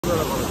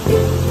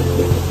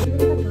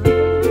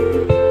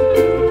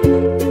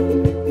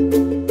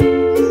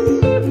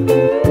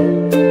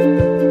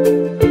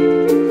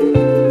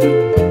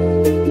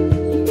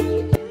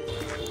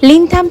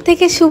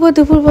থেকে শুভ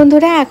দুপুর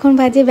বন্ধুরা। এখন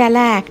বাজে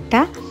বেলা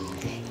 1টা।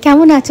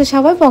 কেমন আছো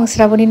সবাই?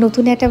 বংশ্রাবণী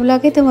নতুন একটা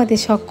ব্লগে তোমাদের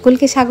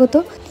সকলকে স্বাগত।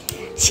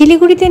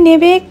 শিলিগুড়িতে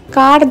নেবে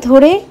কার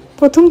ধরে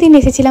প্রথম দিন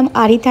এসেছিলাম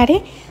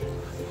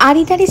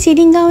আরিতারে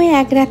সিডিংগাঁওয়ে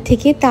এক রাত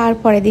থেকে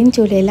তারপরের দিন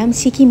চলে এলাম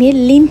সিকিমের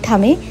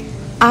লিনথামে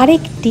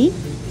আরেকটি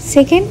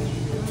সেকেন্ড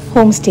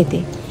হোমস্টেতে।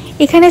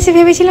 এখানে এসে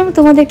ভেবেছিলাম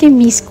তোমাদেরকে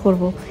মিস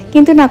করব,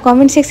 কিন্তু না,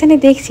 কমেন্ট সেকশানে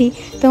দেখছি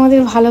তোমাদের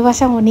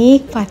ভালোবাসা অনেক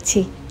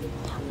পাচ্ছি।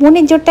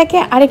 মনের জোরটাকে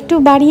আরেকটু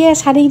বাড়িয়ে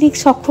শারীরিক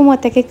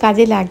সক্ষমতাকে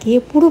কাজে লাগিয়ে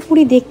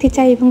পুরোপুরি দেখতে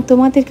চাই এবং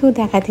তোমাদেরকেও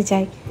দেখাতে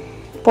চাই।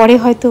 পরে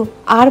হয়তো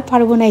আর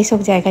পারবো না এইসব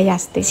জায়গায়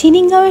আসতে।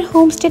 সিডিংগাঁওয়ের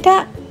হোমস্টেটা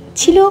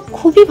ছিল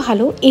খুবই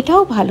ভালো,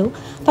 এটাও ভালো,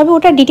 তবে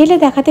ওটা ডিটেলে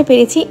দেখাতে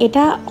পেরেছি,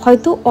 এটা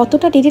হয়তো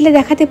অতটা ডিটেলে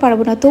দেখাতে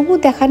পারবো না, তবু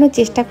দেখানোর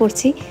চেষ্টা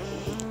করছি।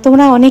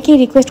 তোমরা অনেকেই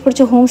রিকোয়েস্ট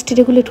করছো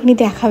হোমস্টেগুলো একটুখানি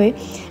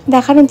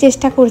দেখানোর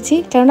চেষ্টা করছি,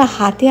 কেননা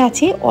হাতে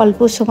আছে অল্প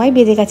সময়,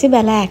 বেজে গেছে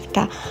বেলা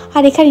 1টা,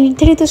 আর এখানে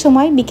নির্ধারিত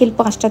সময় বিকেল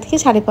 5টা থেকে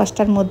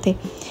 5:30টার মধ্যে।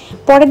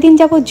 পরের দিন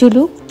যাব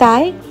জুলুক,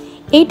 তাই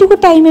এইটুকু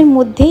টাইমের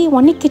মধ্যেই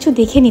অনেক কিছু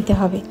দেখে নিতে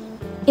হবে।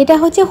 এটা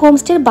হচ্ছে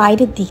হোমস্টের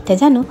বাইরের দিকটা,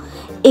 জানো,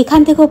 এখান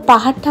থেকেও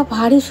পাহাড়টা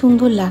ভারী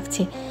সুন্দর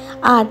লাগছে।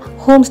 আর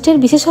হোমস্টের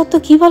বিশেষত্ব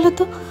কী বলো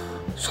তো,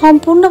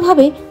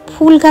 সম্পূর্ণভাবে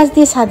ফুল গাছ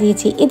দিয়ে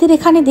সাজিয়েছে। এদের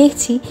এখানে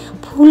দেখছি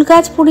ফুল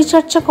গাছ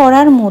পরিচর্যা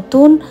করার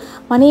মতন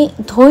মানে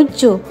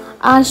ধৈর্য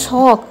আর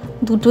শখ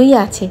দুটোই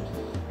আছে।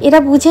 এরা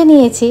বুঝে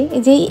নিয়েছে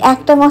যে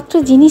একটা মাত্র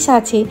জিনিস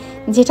আছে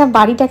যেটা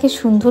বাড়িটাকে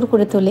সুন্দর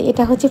করে তোলে,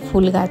 এটা হচ্ছে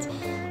ফুল গাছ।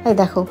 এই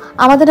দেখো,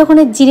 আমাদের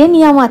ওখানে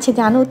জিরেনিয়াম আছে,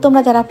 জানো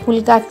তোমরা যারা ফুল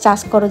গাছ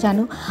চাষ করো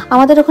জানো,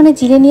 আমাদের ওখানে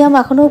জিরেনিয়াম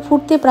এখনও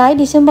ফুটতে প্রায়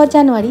ডিসেম্বর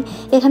জানুয়ারি,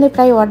 এখানে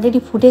প্রায় অলরেডি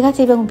ফুটে গেছে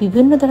এবং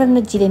বিভিন্ন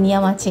ধরনের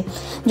জিরেনিয়াম আছে।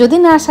 যদি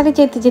নার্সারি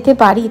যেতে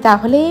পারি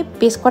তাহলে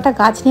বেশ কটা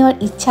গাছ নেওয়ার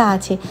ইচ্ছা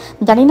আছে,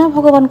 জানি না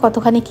ভগবান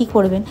কতখানি কি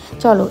করবেন।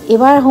 চলো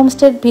এবার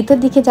হোমস্টের ভিতর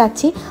দিকে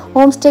যাচ্ছি।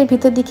 হোমস্টের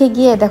ভিতর দিকে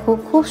গিয়ে দেখো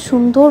খুব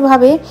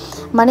সুন্দরভাবে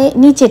মানে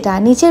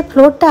নিচের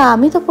ফ্লোরটা,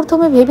 আমি তো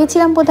প্রথমে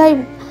ভেবেছিলাম বোধহয়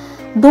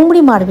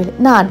ডুমরি মার্বেল,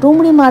 না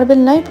ডুমরি মার্বেল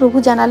নয়, প্রভু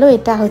জানালো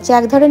এটা হচ্ছে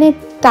এক ধরনের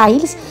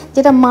টাইলস,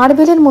 যেটা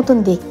মার্বেলের মতন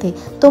দেখতে।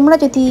 তোমরা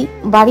যদি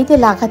বাড়িতে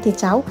লাগাতে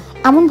চাও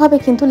এমনভাবে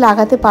কিন্তু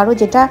লাগাতে পারো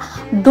যেটা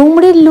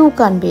ডুমরির লুক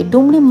আনবে,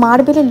 ডুমরি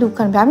মার্বেলের লুক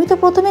আনবে। আমি তো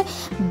প্রথমে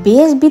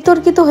বেশ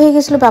বিতর্কিত হয়ে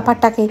গেছিলো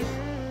ব্যাপারটাকে,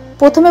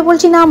 প্রথমে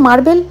বলছি না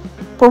মার্বেল,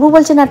 প্রভু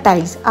বলছে না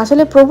টাইলস।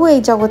 আসলে প্রভু এই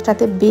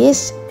জগৎটাতে বেশ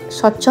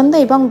স্বচ্ছন্দ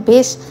এবং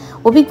বেশ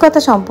অভিজ্ঞতা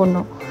সম্পন্ন।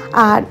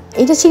 আর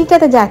এই যে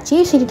সিঁড়িটাতে যাচ্ছি,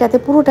 সিঁড়িটাতে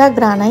পুরোটা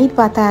গ্রানাইট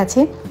পাতা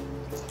আছে।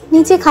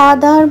 নিচে খাওয়া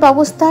দাওয়ার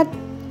ব্যবস্থা,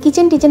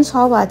 কিচেন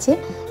সব আছে।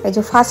 এই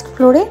যে ফার্স্ট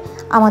ফ্লোরে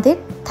আমাদের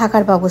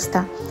থাকার ব্যবস্থা।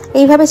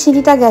 এইভাবে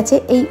সিঁড়িটা গেছে,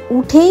 এই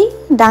উঠেই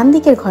ডান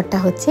দিকের ঘরটা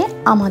হচ্ছে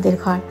আমাদের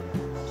ঘর।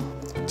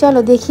 চলো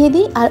দেখিয়ে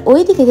দিই। আর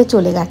ওই দিকে যে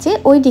চলে গেছে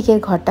ওই দিকের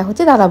ঘরটা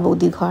হচ্ছে দাদা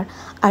বৌদির ঘর,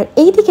 আর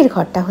এই দিকের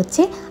ঘরটা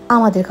হচ্ছে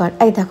আমাদের ঘর।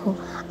 এই দেখো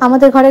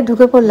আমাদের ঘরে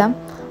ঢুকে পড়লাম,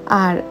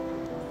 আর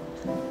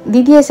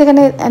দিদি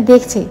সেখানে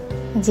দেখছে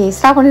যে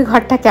শ্রাবণীর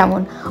ঘরটা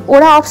কেমন।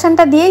 ওরা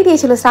অপশানটা দিয়েই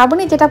দিয়েছিল,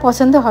 শ্রাবণী যেটা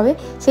পছন্দ হবে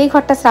সেই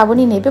ঘরটা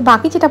শ্রাবণী নেবে,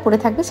 বাকি যেটা পড়ে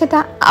থাকবে সেটা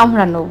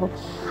আমরা নেবো।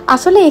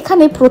 আসলে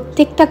এখানে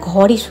প্রত্যেকটা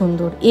ঘরই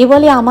সুন্দর, এ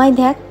বলে আমায়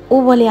দেখ, ও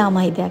বলে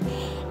আমায় দেখ।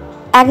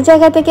 এক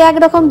জায়গা থেকে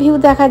একরকম ভিউ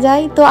দেখা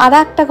যায়, তো আর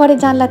একটা ঘরের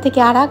জানলা থেকে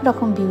আর এক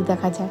রকম ভিউ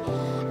দেখা যায়।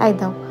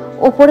 একদম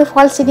ওপরে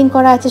ফল সিলিং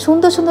করা আছে,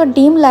 সুন্দর সুন্দর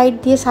ডিম লাইট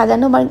দিয়ে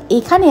সাজানো। মানে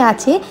এখানে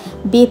আছে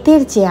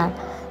বেতের চেয়ার,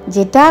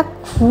 যেটা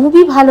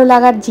খুবই ভালো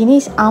লাগার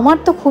জিনিস। আমার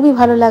তো খুবই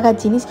ভালো লাগার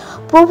জিনিস,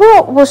 প্রভু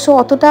অবশ্য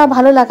অতটা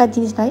ভালো লাগার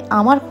জিনিস নয়,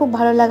 আমার খুব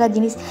ভালো লাগার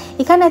জিনিস।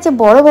 এখানে আছে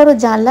বড় বড়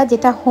জানলা,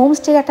 যেটা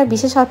হোমস্টের একটা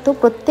বিশেষত্ব।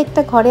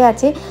 প্রত্যেকটা ঘরে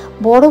আছে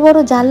বড় বড়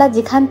জানলা,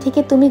 যেখান থেকে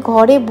তুমি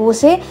ঘরে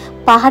বসে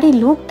পাহাড়ি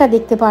লুকটা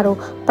দেখতে পারো,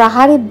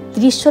 পাহাড়ের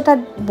দৃশ্যটা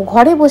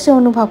ঘরে বসে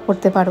অনুভব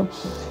করতে পারো।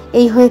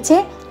 এই হয়েছে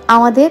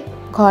আমাদের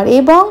ঘর,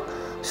 এবং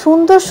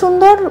সুন্দর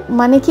সুন্দর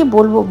মানে কি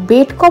বলবো,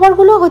 বেড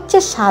কভারগুলো হচ্ছে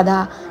সাদা,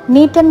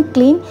 নিট অ্যান্ড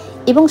ক্লিন।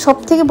 এবং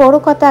সবথেকে বড়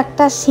কথা,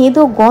 একটা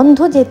সেঁদো গন্ধ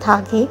যে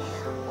থাকে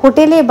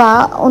হোটেলে বা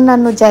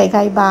অন্যান্য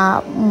জায়গায় বা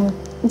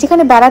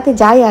যেখানে বেড়াতে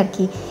যাই আর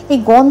কি, এই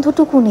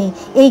গন্ধটুকু নেই।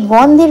 এই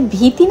গন্ধের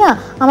ভীতি না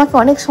আমাকে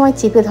অনেক সময়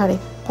চেপে ধরে,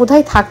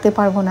 বোধহয় থাকতে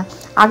পারবো না।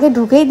 আগে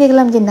ঢুকেই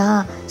দেখলাম যে না,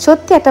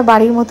 সত্যি একটা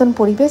বাড়ির মতন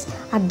পরিবেশ।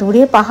 আর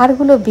দূরে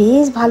পাহাড়গুলো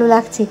বেশ ভালো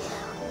লাগছে।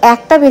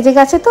 1টা বেজে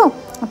গেছে তো,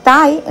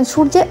 তাই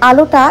সূর্যের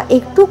আলোটা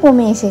একটু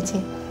কমে এসেছে।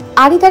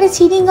 আরিতারে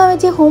সিডিংগাঁওয়ে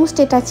যে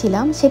হোমস্টেটা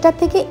ছিলাম সেটার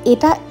থেকে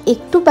এটা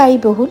একটু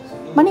ব্যয়বহুল,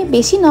 মানে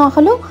বেশি না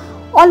হলেও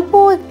অল্প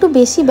একটু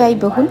বেশি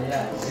ব্যয়বহুল।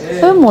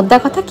 তবে মোদ্দা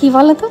কথা কী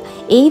বলো তো,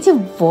 এই যে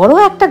বড়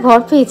একটা ঘর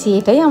পেয়েছি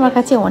এটাই আমার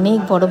কাছে অনেক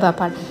বড়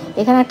ব্যাপার।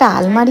 এখানে একটা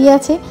আলমারি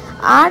আছে,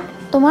 আর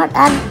তোমার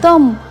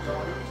একদম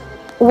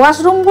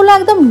ওয়াশরুমগুলো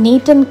একদম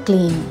নিট অ্যান্ড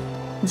ক্লিন,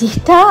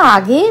 যেটা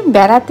আগে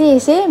বেড়াতে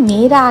এসে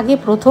মেয়েরা আগে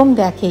প্রথম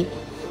দেখে।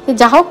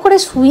 যা হোক করে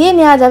শুয়ে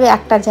নেওয়া যাবে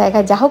একটা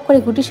জায়গায়, যা হোক করে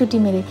গুটিসুটি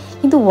মেরে,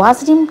 কিন্তু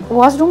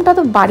ওয়াশরুমটা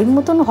তো বাড়ির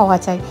মতন হওয়া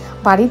চাই,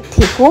 বাড়ির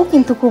থেকেও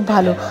কিন্তু খুব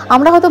ভালো।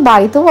 আমরা হয়তো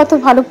বাড়িতেও অত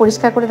ভালো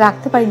পরিষ্কার করে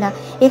রাখতে পারি না,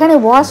 এখানে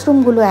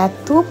ওয়াশরুমগুলো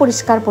এত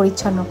পরিষ্কার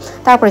পরিচ্ছন্ন।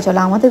 তারপরে চলো,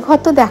 আমাদের ঘর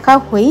তো দেখা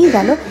হয়েই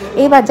গেল,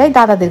 এবার যাই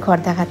দাদাদের ঘর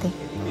দেখাতে।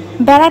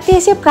 বেড়াতে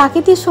এসে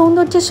প্রাকৃতিক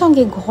সৌন্দর্যের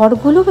সঙ্গে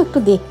ঘরগুলোও একটু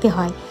দেখতে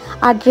হয়।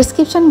 আর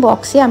ডেসক্রিপশান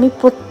বক্সে আমি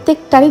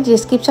প্রত্যেকটারই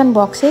ডেসক্রিপশান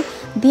বক্সে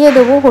দিয়ে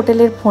দেবো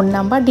হোটেলের ফোন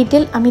নাম্বার,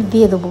 ডিটেল আমি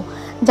দিয়ে দেবো।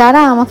 যারা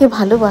আমাকে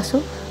ভালোবাসো,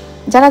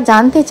 যারা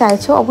জানতে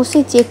চাইছো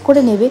অবশ্যই চেক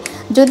করে নেবে।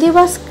 যদিও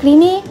বা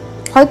স্ক্রিনে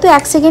হয়তো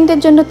 1 সেকেন্ডের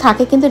জন্য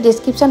থাকে, কিন্তু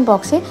ডেসক্রিপশান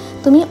বক্সে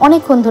তুমি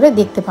অনেকক্ষণ ধরে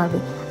দেখতে পারবে।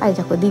 আর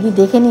দেখো দিদি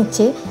দেখে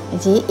নিচ্ছে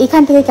যে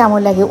এখান থেকে কেমন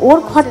লাগে। ওর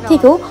ঘর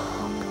থেকেও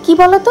কি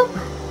বলতো,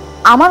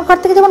 আমার ঘর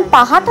থেকে যেমন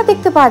পাহাড়টা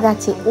দেখতে পাওয়া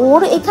যাচ্ছে,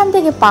 ওর এখান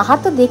থেকে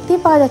পাহাড় তো দেখতেই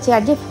পাওয়া যাচ্ছে।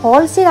 আর যে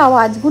ফলসের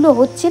আওয়াজগুলো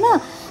হচ্ছে না,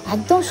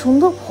 একদম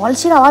সুন্দর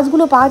ফলসের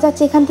আওয়াজগুলো পাওয়া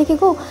যাচ্ছে এখান থেকে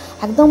গো।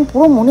 একদম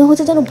পুরো মনে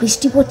হচ্ছে যেন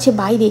বৃষ্টি পড়ছে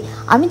বাইরে।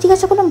 আমি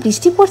জিজ্ঞাসা করলাম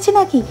বৃষ্টি পড়ছে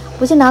নাকি,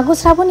 বলছে না গো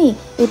শ্রাবণী,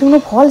 এগুলো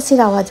ফলসের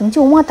আওয়াজ। বলছি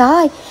ওমা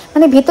তাই,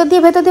 মানে ভেতর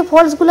দিয়ে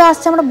ফলসগুলো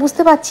আসছে, আমরা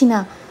বুঝতে পারছি না।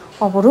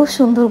 অপরূপ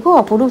সুন্দর গো,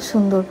 অপরূপ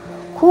সুন্দর,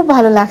 খুব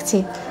ভালো লাগছে।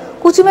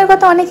 কুচুমের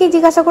কথা অনেকেই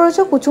জিজ্ঞাসা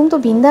করেছো। কুচুম তো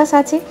বিন্দাস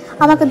আছে,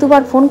 আমাকে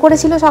 2বার ফোন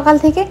করেছিল সকাল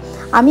থেকে।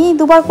 আমি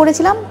 2বার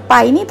করেছিলাম,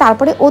 পাইনি।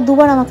 তারপরে ও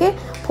 2বার আমাকে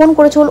ফোন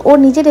করেছিল, ওর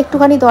নিজের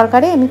একটুখানি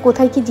দরকারে। আমি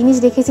কোথায় কি জিনিস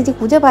রেখেছি যে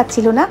খুঁজে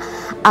পাচ্ছিল না।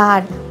 আর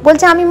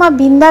বলছে আমি মা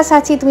বিন্দাস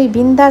আছি, তুমি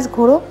বিন্দাস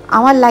ঘোরো,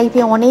 আমার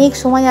লাইফে অনেক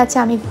সময় আছে,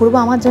 আমি ঘুরবো,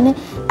 আমার জন্য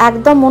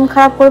একদম মন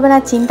খারাপ করবে না,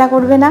 চিন্তা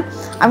করবে না।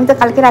 আমি তো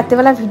কালকে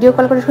রাত্রেবেলা ভিডিও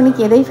কল করে শুনি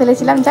কেঁদেই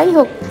ফেলেছিলাম। যাই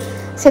হোক,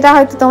 সেটা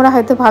হয়তো তোমরা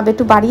হয়তো ভাবে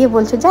একটু বাড়িয়ে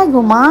বলছো। যাই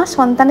হোক, মা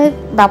সন্তানের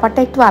ব্যাপারটা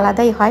একটু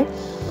আলাদাই হয়।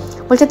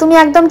 বলছে তুমি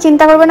একদম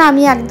চিন্তা করবে না,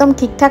 আমি একদম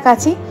ঠিকঠাক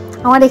আছি,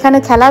 আমার এখানে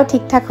খেলাও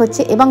ঠিকঠাক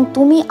হচ্ছে। এবং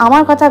তুমি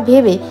আমার কথা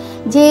ভেবে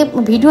যে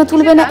ভিডিও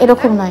তুলবে না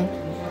এরকম নয়,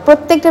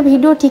 প্রত্যেকটা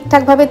ভিডিও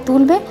ঠিকঠাকভাবে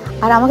তুলবে।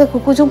 আর আমাকে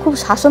কুকুজুম খুব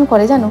শাসন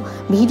করে জানো,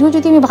 ভিডিও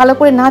যদি আমি ভালো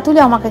করে না তুলে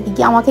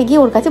আমাকে গিয়ে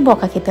ওর কাছে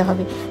বকা খেতে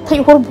হবে। তাই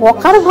ওর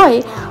বকার ভয়ে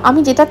আমি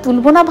যেটা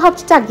তুলবো না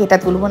ভাবছি, যাক এটা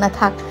তুলবো না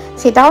থাক,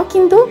 সেটাও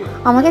কিন্তু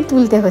আমাকে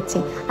তুলতে হচ্ছে।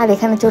 আর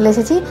এখানে চলে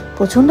এসেছি,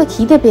 প্রচণ্ড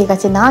খিদে পেয়ে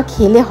গেছে, না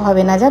খেলে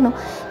হবে না জানো।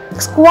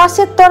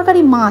 স্কোয়াশের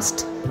তরকারি মাস্ট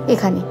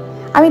এখানে।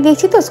 আমি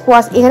দেখছি তো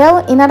স্কোয়াশ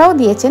এনারাও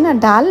দিয়েছেন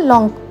ডাল,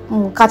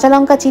 কাঁচা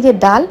লঙ্কা চিড়ে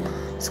ডাল,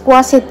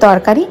 স্কোয়াশের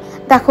তরকারি।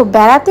 দেখো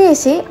বেড়াতে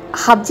এসে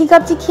হাবজি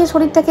গাবজি খেয়ে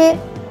শরীরটাকে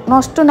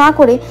নষ্ট না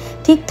করে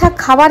ঠিকঠাক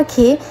খাবার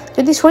খেয়ে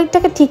যদি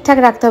শরীরটাকে ঠিকঠাক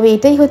রাখতে হবে,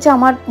 এটাই হচ্ছে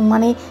আমার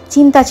মানে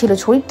চিন্তা ছিল।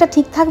 শরীরটা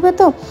ঠিক থাকবে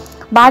তো,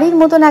 বাড়ির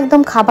মতন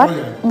একদম খাবার,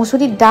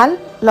 মুসুরির ডাল,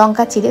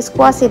 লঙ্কা চিড়ে,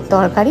 স্কোয়াশের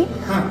তরকারি,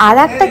 আর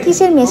একটা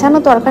কিসের মেশানো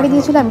তরকারি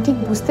দিয়েছিল আমি ঠিক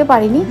বুঝতে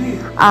পারিনি,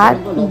 আর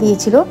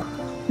দিয়েছিল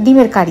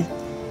ডিমের কারি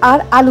আর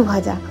আলু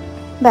ভাজা।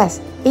 ব্যাস,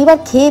 এইবার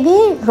খেয়ে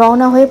দিয়ে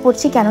রওনা হয়ে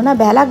পড়ছি, কেননা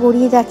বেলা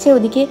গড়িয়ে যাচ্ছে।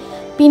 ওদিকে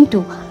পিন্টু,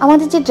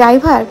 আমাদের যে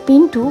ড্রাইভার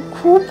পিন্টু,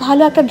 খুব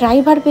ভালো একটা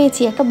ড্রাইভার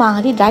পেয়েছি, একটা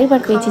বাঙালি ড্রাইভার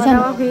পেয়েছি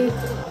জানো।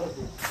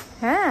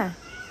 হ্যাঁ,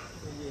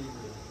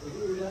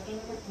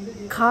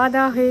 খাওয়া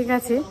দাওয়া হয়ে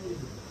গেছে।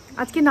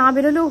 আজকে না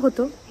বেরোলেও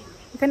হতো,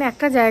 এখানে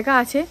একটা জায়গা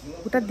আছে,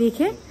 ওটা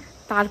দেখে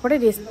তারপরে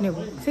রেস্ট নেব।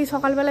 সেই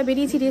সকালবেলা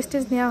বেরিয়েছি, রেস্ট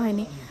নেওয়া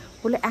হয়নি,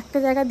 বলে একটা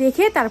জায়গা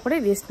দেখে তারপরে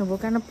রেস্ট নেবো,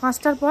 কেন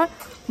 5টার পর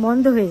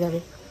বন্ধ হয়ে যাবে,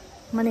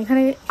 মানে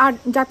এখানে আর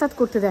যাতায়াত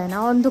করতে দেয় না,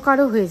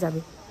 অন্ধকারও হয়ে যাবে।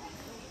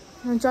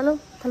 চলো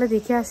তাহলে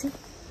দেখে আসি।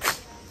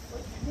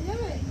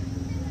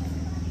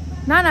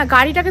 না না,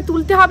 গাড়িটাকে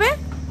তুলতে হবে,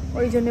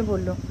 ওই জন্যে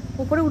বললো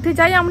উপরে উঠে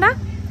যাই আমরা।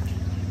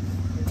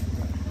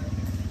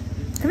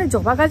 এখানে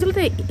জবা গাছগুলো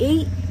তো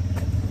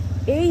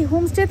এই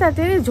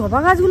হোমস্টেটাতে জবা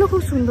গাছগুলো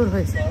খুব সুন্দর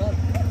হয়েছে।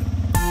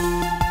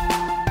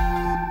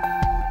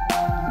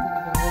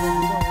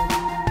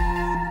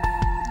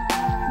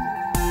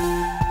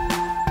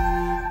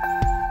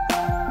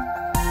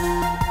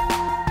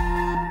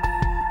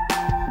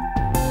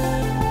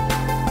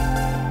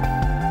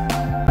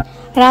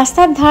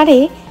 রাস্তার ধারে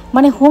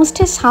মানে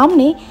হোমস্টের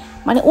সামনে,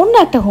 মানে অন্য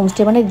একটা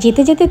হোমস্টে, মানে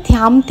যেতে যেতে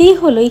থামতেই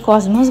হলো এই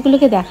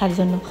কসমসগুলোকে দেখার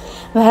জন্য।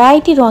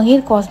 ভ্যারাইটি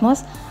রঙের কসমস।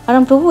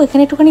 কারণ প্রভু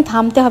এখানে একটুখানি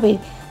থামতে হবে।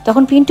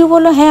 তখন পিন্টু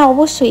বললো হ্যাঁ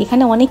অবশ্যই,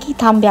 এখানে অনেকেই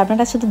থামবে,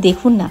 আপনারা শুধু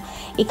দেখুন না।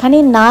 এখানে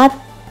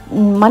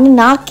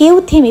না কেউ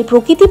থেমে,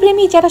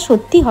 প্রকৃতিপ্রেমী যারা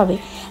সত্যি হবে,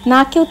 না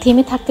কেউ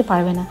থেমে থাকতে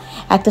পারবে না।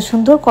 এত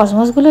সুন্দর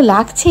কসমসগুলো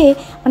লাগছে,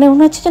 মানে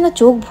মনে হচ্ছে যেন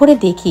চোখ ভরে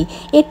দেখি।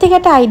 এর থেকে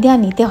একটা আইডিয়া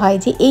নিতে হয়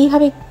যে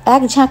এইভাবে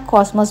এক ঝাঁক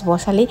কসমস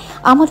বসালে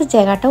আমাদের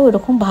জায়গাটাও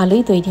এরকম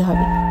ভালোই তৈরি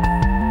হবে।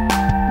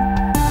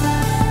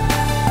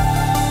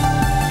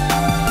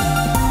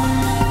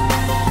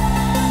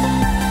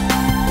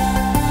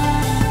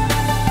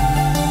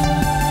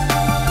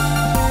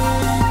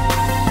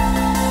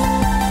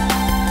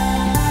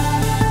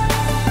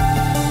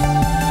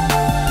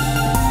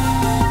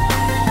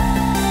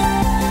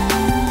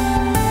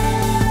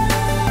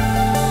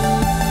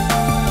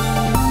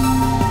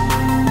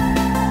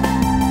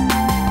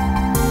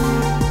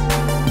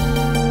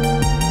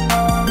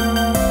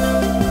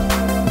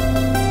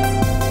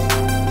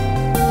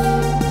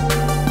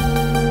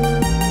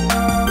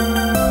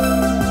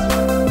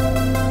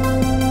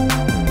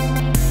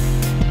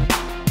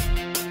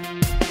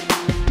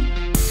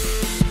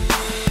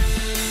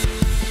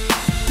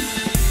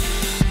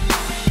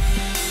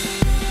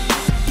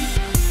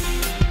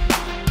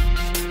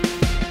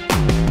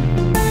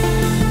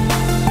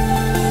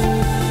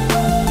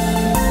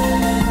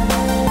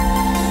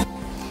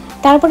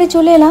 তারপরে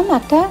চলে এলাম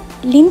একটা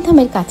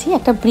লিনথামের কাছে,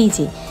 একটা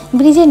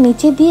ব্রিজের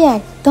নিচে দিয়ে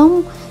একদম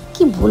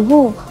কি বলবো,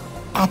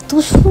 এত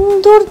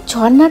সুন্দর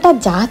ঝর্ণাটা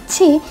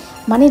যাচ্ছে,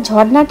 মানে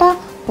ঝর্ণাটা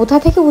কোথা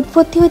থেকে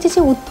উৎপত্তি হয়েছে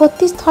সে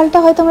উৎপত্তি স্থলটা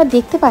হয়তো আমরা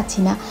দেখতে পাচ্ছি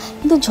না,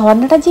 কিন্তু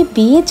ঝর্ণাটা যে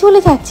বেয়ে চলে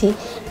যাচ্ছে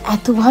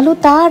এত ভালো,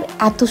 তার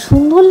এত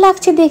সুন্দর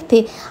লাগছে দেখতে।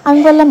 আমি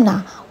বললাম না,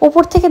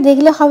 ওপর থেকে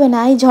দেখলে হবে না,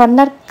 এই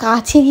ঝর্ণার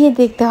কাছে গিয়ে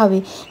দেখতে হবে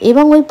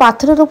এবং ওই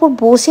পাথরের ওপর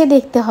বসে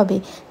দেখতে হবে।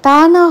 তা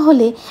না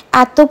হলে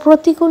এত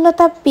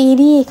প্রতিকূলতা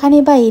পেরিয়ে এখানে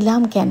বা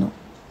এলাম কেন?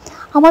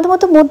 আমাদের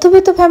মতো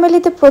মধ্যবিত্ত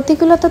ফ্যামিলিতে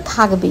প্রতিকূলতা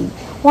থাকবেই,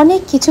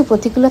 অনেক কিছু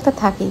প্রতিকূলতা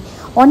থাকে,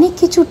 অনেক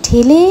কিছু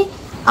ঠেলে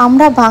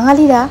আমরা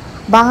বাঙালিরা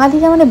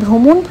মানে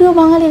ভ্রমণপ্রিয়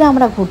বাঙালিরা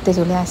আমরা ঘুরতে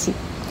চলে আসি।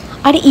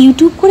 আর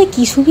ইউটিউব করে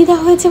কী সুবিধা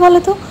হয়েছে বলো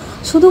তো,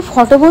 শুধু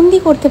ফটোবন্দি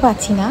করতে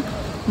পারছি না,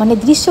 মানে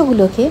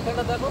দৃশ্যগুলোকে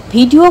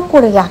ভিডিও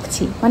করে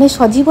রাখছি, মানে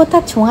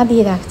সজীবতার ছোঁয়া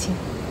দিয়ে রাখছি।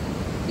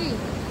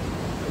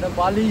 এটা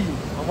বালি,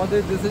 আমাদের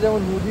দেশে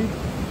যেমন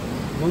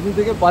নদী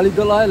থেকে বালি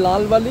তোলা হয়,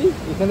 লাল বালি,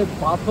 এখানে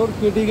পাথর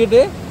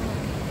কেটে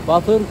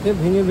পাথরকে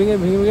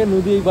ভেঙে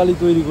নদী এই বালি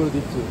তৈরি করে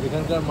দিচ্ছে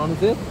এখানকার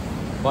মানুষের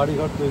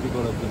বাড়িঘর তৈরি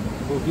করার জন্য।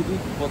 প্রকৃতি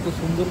কত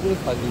সুন্দর করে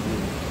সাজিয়ে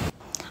দিয়েছে।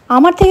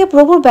 আমার থেকে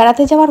প্রভুর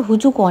বেড়াতে যাওয়ার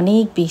হুজুক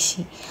অনেক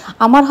বেশি।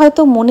 আমার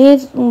হয়তো মনের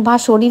বা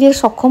শরীরের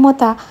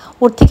সক্ষমতা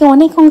ওর থেকে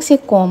অনেক অংশে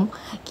কম,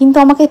 কিন্তু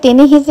আমাকে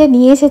টেনে হিঁচড়ে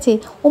নিয়ে এসেছে।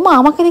 ওমা,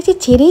 আমাকে দেখছি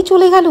ছেড়েই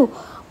চলে গেল,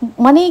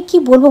 মানে কি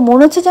বলবো,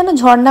 মনে হচ্ছে যেন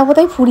ঝর্ণা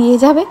বোধহয় ফুরিয়ে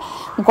যাবে।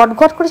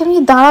 গটগট করে আমি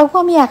দাঁড়াবো,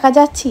 আমি একা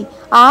যাচ্ছি,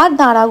 আর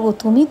দাঁড়াবো,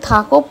 তুমি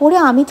থাকো পড়ে,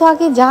 আমি তো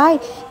আগে যাই,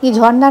 এই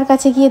ঝর্ণার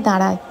কাছে গিয়ে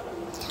দাঁড়াই।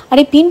 আর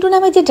এই পিন্টু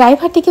নামে যে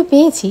ড্রাইভারটিকে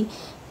পেয়েছি,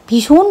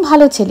 ভীষণ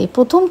ভালো ছেলে,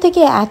 প্রথম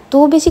থেকে এত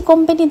বেশি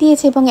কোম্পানি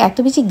দিয়েছে এবং এত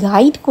বেশি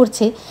গাইড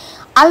করছে,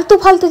 আলতু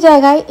ফালতু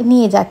জায়গায়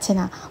নিয়ে যাচ্ছে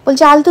না।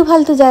 বলছে আলতু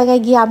ফালতু জায়গায়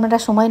গিয়ে আপনারা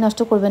সময় নষ্ট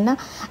করবেন না,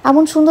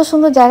 এমন সুন্দর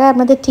সুন্দর জায়গায়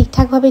আপনাদের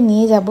ঠিকঠাকভাবে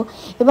নিয়ে যাব,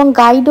 এবং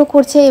গাইডও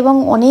করছে এবং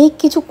অনেক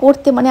কিছু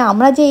করতে, মানে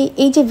আমরা যে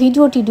এই যে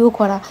ভিডিও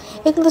করা,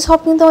 এগুলো সব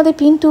কিন্তু আমাদের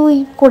পিন্টুই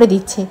করে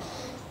দিচ্ছে।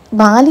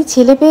 বাঙালি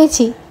ছেলে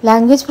পেয়েছি,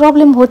 ল্যাঙ্গুয়েজ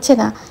প্রবলেম হচ্ছে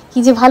না, কি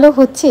যে ভালো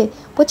হচ্ছে।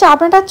 বলছে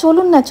আপনারা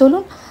চলুন না,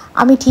 চলুন,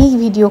 আমি ঠিক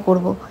ভিডিও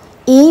করব।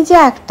 এই যে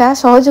একটা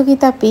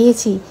সহযোগিতা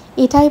পেয়েছি,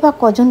 এটাই বা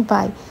কজন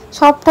পায়?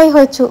 সবটাই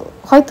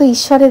হয়তো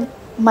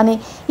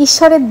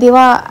ঈশ্বরের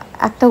দেওয়া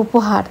একটা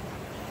উপহার।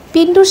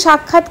 পিন্টুর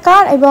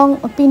সাক্ষাৎকার এবং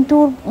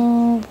পিন্টুর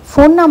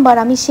ফোন নাম্বার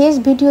আমি শেষ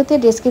ভিডিওতে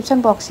ডেসক্রিপশন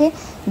বক্সে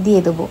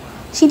দিয়ে দেবো।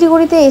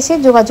 শিলিগুড়িতে এসে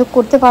যোগাযোগ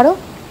করতে পারো,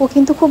 ও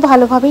কিন্তু খুব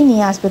ভালোভাবেই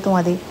নিয়ে আসবে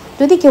তোমাদের,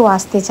 যদি কেউ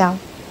আসতে চাও।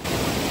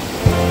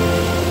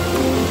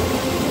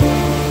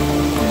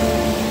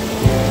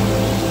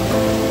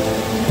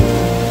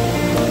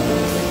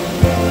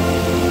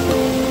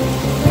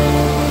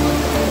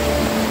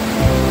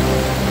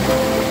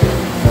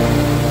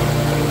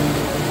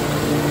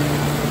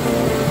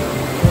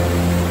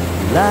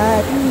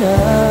 Lighten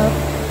up,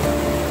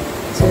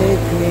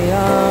 take me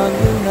on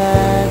your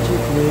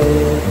magic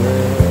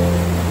river.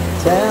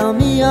 Tell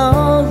me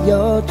all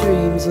your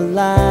dreams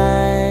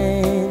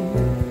align.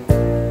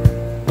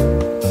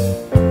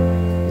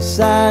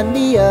 Sign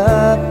me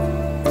up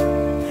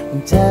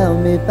and tell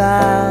me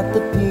about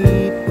the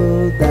people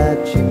that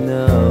you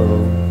know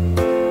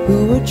who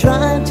are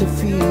trying to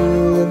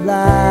feel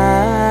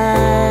alive.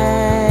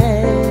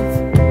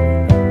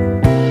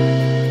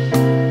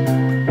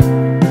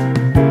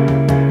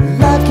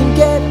 Life can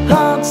get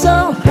hard, so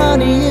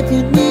honey, if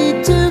you need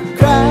to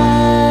cry,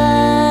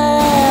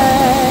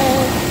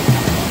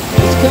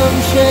 just come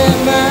share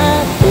my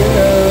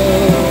pillow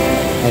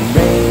and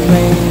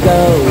rain,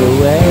 go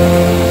away.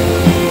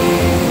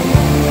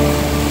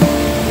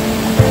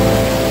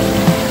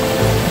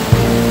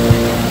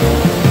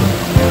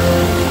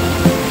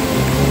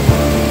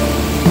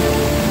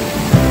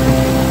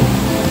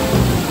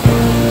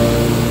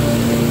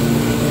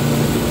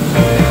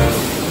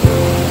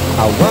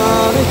 I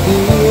wanna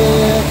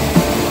hear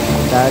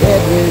about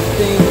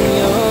everything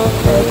you're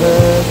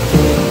ever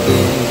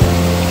thinking.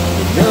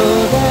 You know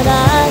that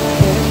I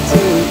can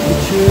take the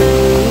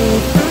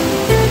truth.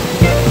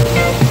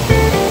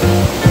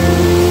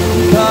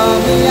 Call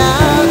me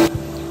out.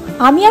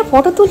 আমি আর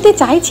photo তুলতে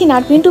চাইছি না,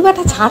 আর পিন্টু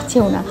ব্যাটা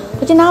ছাড়ছেও না।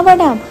 বলছে না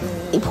madam,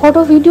 এই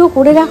photo video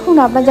করে রাখুন,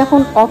 আপনার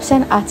যখন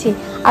অপশান আছে,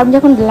 আপনি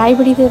যখন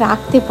লাইব্রেরিতে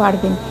রাখতে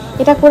পারবেন,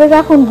 এটা করে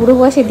রাখুন, বুড়ো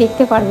বয়সে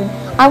দেখতে পারবেন।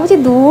 আর বলছি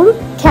দূর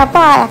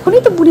খ্যাপা,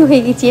 এখনই তো বুড়ি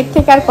হয়ে গেছি, এর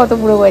থেকে আর কত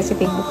বুড়ো বয়সে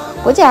দেখবো?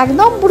 বলছে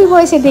একদম বুড়ি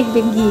বয়সে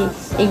দেখবেন গিয়ে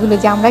এগুলো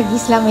যে আমরা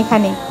গেছিলাম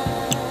এখানে।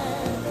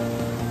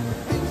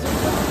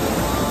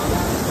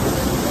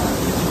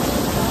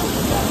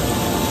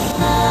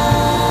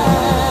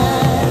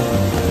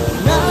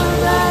 Not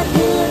right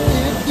here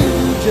if you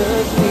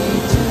just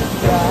need to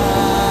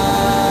cry.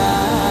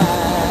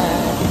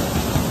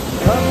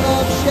 Come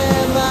up,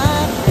 share my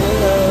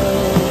pillow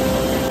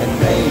and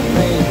rain,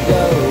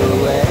 go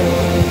away.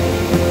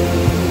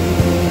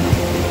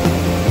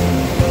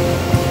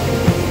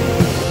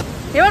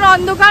 এবার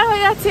অন্ধকার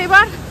হয়ে যাচ্ছে,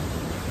 এবার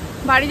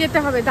বাড়ি যেতে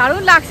হবে।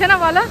 দারুণ লাগছে না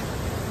বলো?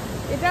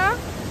 এটা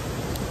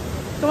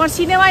তোমার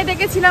সিনেমায়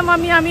দেখেছিলাম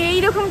আমি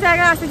এইরকম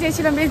জায়গায় আসতে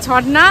চেয়েছিলাম, এই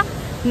ঝর্ণা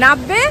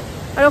নামবে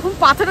আর ওরকম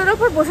পাথরের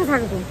ওপর বসে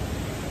থাকবো,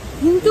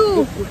 কিন্তু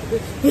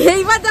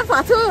এইবার যা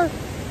পাথর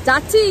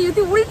যাচ্ছি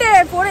যদি উল্টে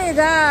পড়ে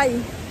যাই,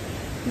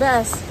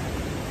 ব্যাস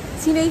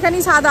সিনেইখানি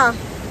সাদা।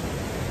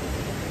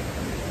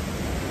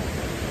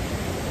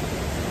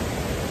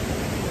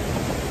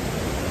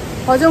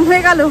 হজম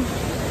হয়ে গেল,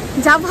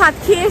 যা ভাত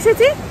খেয়ে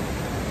এসেছি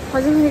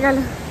হজম হয়ে গেল।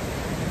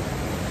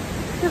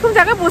 এরকম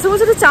জায়গায় বসে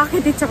বসে তো চা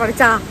খেতে ইচ্ছা করে,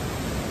 চা,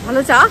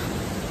 ভালো চা।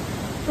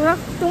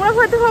 তোমরা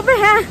হয়তো ভাববে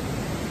হ্যাঁ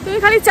তুমি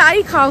খালি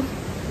চাই খাও।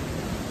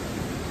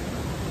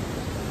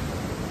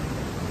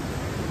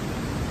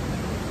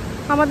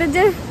 আমাদের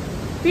যে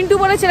পিন্টু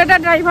বলে ছেলেটা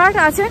ড্রাইভার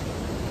আছে,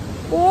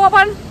 ও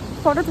আবার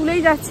ফটো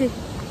তুলেই যাচ্ছে।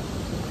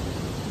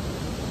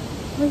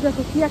 ওই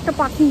দেখো কি একটা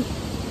পাখি।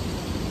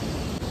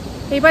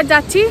 এবার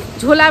যাচ্ছি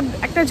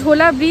একটা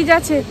ঝোলা ব্রিজ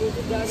আছে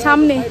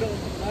সামনে,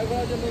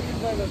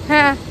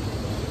 হ্যাঁ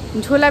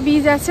ঝোলা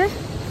ব্রিজ আছে,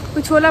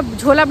 ওই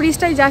ঝোলা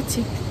ব্রিজটাই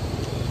যাচ্ছি।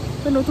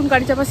 তো নতুন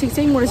গাড়ি চাপা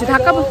শিখছেই মরেছে,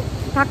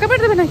 ধাক্কা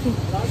পেয়ে দেবে নাকি?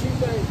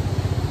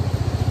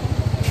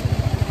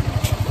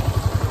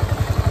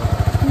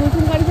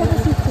 নতুন গাড়ি চাপা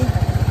শিখছে,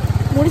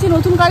 মরেছে,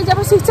 নতুন গাড়ি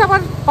চাপা শিখছে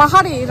আবার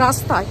পাহাড়ে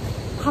রাস্তায়,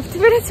 ভাবতে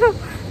পেরেছো?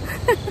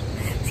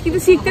 কিন্তু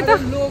শিখতে তো,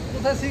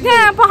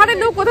 হ্যাঁ পাহাড়ের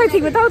লোক কোথায়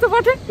শিখবে, তাও তো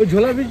বটে,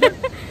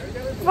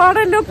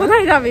 পাহাড়ের লোক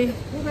কোথায় যাবে,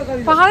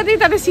 পাহাড়েতেই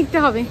তাদের শিখতে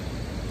হবে।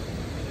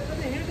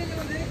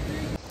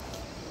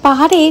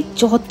 পাহাড়ে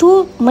যত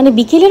মানে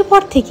বিকেলের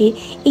পর থেকে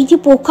এই যে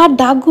পোকার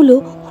ডাকগুলো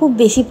খুব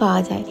বেশি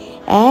পাওয়া যায়।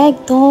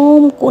 একদম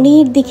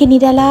কোণের দিকে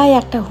নিরালায়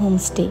একটা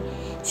হোমস্টে,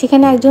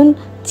 সেখানে একজন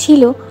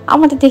ছিল,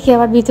 আমাদের দেখে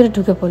আবার ভিতরে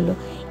ঢুকে পড়লো।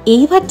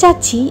 এইবার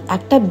যাচ্ছি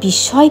একটা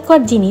বিস্ময়কর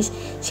জিনিস,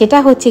 সেটা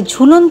হচ্ছে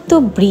ঝুলন্ত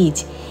ব্রিজ।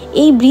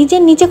 এই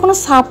ব্রিজের নিচে কোনো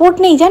সাপোর্ট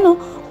নেই, জানো,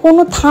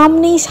 কোনো থাম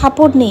নেই,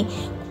 সাপোর্ট নেই,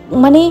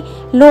 মানে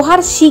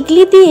লোহার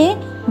শিকলি দিয়ে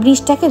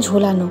ব্রিজটাকে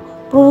ঝোলানো।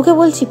 প্রভুকে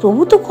বলছি,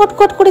 প্রভু তো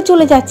খটখট করে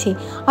চলে যাচ্ছে,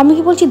 আমি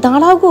কি বলছি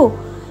দাঁড়াও গো,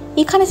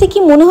 এখানে সে কি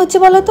মনে হচ্ছে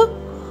বলো তো?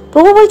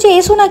 প্রভু বলছে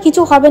এসো না,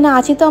 কিছু হবে না,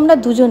 আছি তো আমরা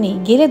দুজনেই,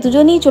 গেলে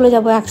দুজনেই চলে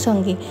যাবো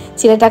একসঙ্গে।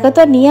 ছেলেটাকে তো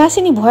আর নিয়ে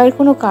আসেনি, ভয়ের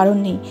কোনো কারণ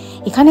নেই।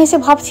 এখানে এসে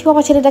ভাবছি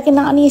বাবা ছেলেটাকে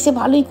না নিয়ে এসে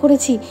ভালোই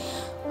করেছি,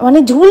 মানে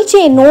ঝুলছে,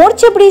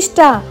 নড়ছে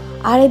ব্রিজটা,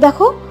 আর এই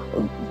দেখো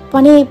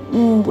মানে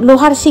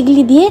লোহার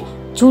শিকলি দিয়ে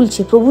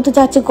ঝুলছে। প্রভু তো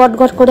যাচ্ছে গট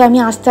গট করে, আমি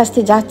আস্তে আস্তে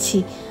যাচ্ছি।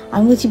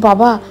 আমি বলছি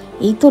বাবা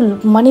এই তো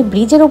মানে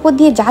ব্রিজের ওপর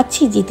দিয়ে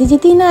যাচ্ছি, যেতে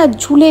যেতেই না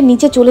ঝুলে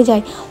নিচে চলে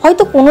যায়।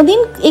 হয়তো কোনো দিন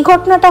এই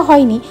ঘটনাটা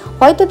হয়নি,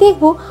 হয়তো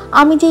দেখবো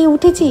আমি যেই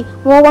উঠেছি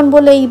ভগবান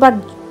বলে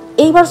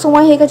এইবার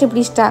সময় হয়ে গেছে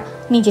ব্রিজটা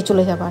নিচে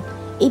চলে যাবার।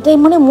 এটাই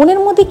মানে মনের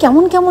মধ্যে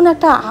কেমন কেমন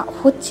একটা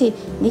হচ্ছে,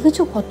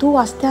 দেখেছো কত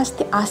আস্তে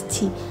আস্তে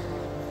আসছি।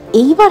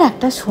 এইবার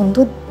একটা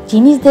সুন্দর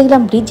জিনিস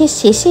দেখলাম ব্রিজের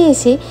শেষে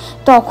এসে,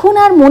 তখন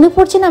আর মনে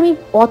পড়ছে না আমি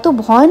অত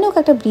ভয়ানক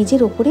একটা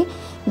ব্রিজের ওপরে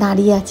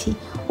দাঁড়িয়ে আছি।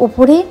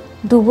 ওপরে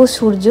ডুবো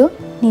সূর্য,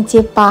 নিচে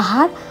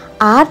পাহাড়,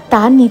 আর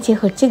তার নিচে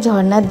হচ্ছে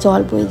ঝর্ণার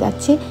জল বয়ে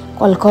যাচ্ছে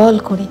কলকল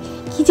করে।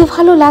 কি যে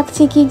ভালো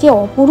লাগছে, কি যে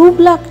অপরূপ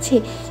লাগছে,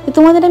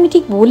 তোমাদের আমি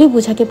ঠিক বলে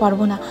বোঝাতে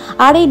পারবো না।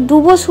 আর এই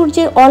ডুবো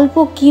সূর্যের অল্প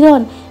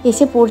কিরণ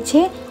এসে পড়ছে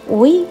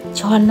ওই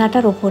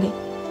ঝর্ণাটার ওপরে।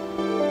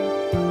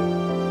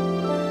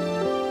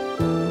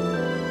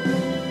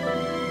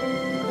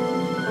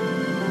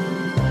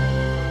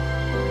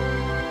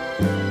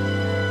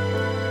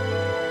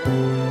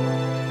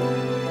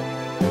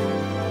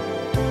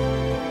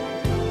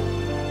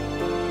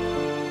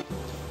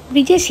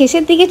 ব্রিজের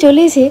শেষের দিকে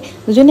চলে এসে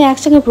দুজনে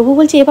একসঙ্গে, প্রভু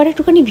বলছে এবার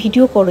একটুখানি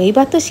ভিডিও করো,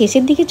 এবার তো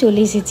শেষের দিকে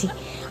চলে এসেছি।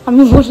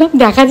 আমি বললাম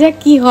দেখা যাক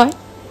কি হয়।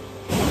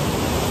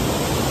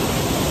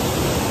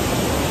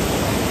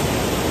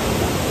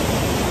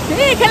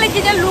 এখানে কি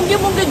যেন লুঙ্গি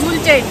মুঙ্গি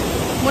ঝুলছে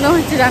মনে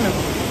হচ্ছে, জানো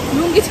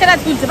লুঙ্গি ছেঁড়া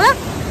ঝুলছে না।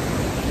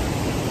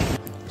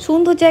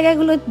 সুন্দর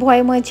জায়গাগুলো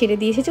ভয়ে ভয়ে ছেড়ে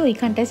দিয়ে এসেছে,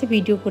 ওইখানটায় এসে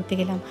ভিডিও করতে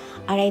গেলাম।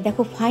 আর এই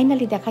দেখো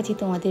ফাইনালি দেখাচ্ছি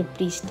তোমাদের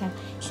ব্রিজটা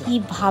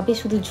কীভাবে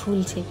শুধু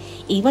ঝুলছে।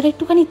 এইবার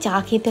একটুখানি চা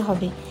খেতে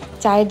হবে,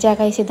 চায়ের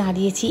জায়গায় এসে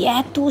দাঁড়িয়েছি।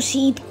 এত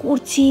শীত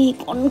করছে,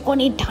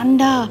 কনকনে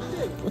ঠান্ডা,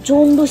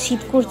 প্রচণ্ড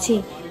শীত করছে,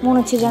 মনে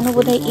হচ্ছে যেন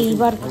বোধহয়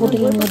এইবার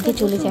হোটেলের মধ্যে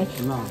চলে যায়,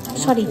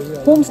 সরি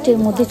হোমস্টের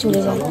মধ্যে চলে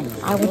যায়,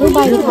 আর বোধহয়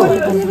বাইরে থাকতে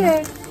পারবে না।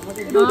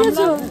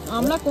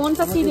 আমরা কোন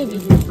চাকরি দেবি,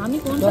 আমি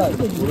কোন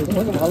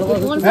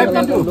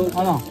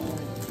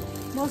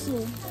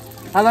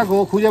দেখো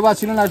খুঁজে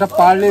পাচ্ছিল না একটা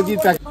পার্লে দি।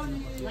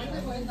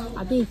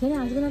 আপনি এখানে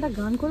আসবেন, একটা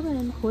গান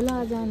করবেন, খোলা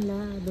জানলা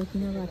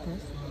দক্ষিণা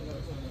বাতাস,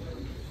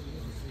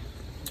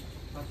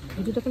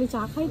 দুটো খালি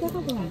চা খাই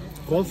দেখাবো।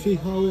 কফি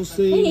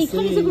হাউসে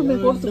এইখানে এসে ঘুরবেন,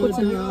 কোর্স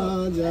করছেন,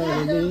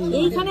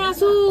 এইখানে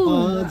আসুন,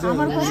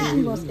 আমার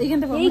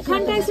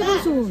এইখানটা এসে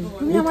বসুন,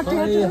 তুমি আমার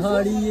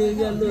হারিয়ে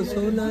গেল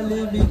সোনালি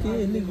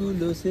বিকেল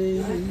গুলো সে।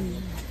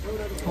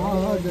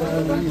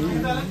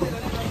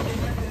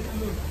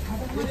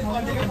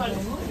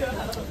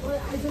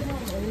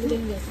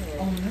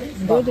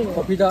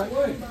 কফিটা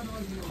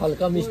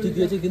হালকা মিষ্টি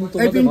দিয়েছে,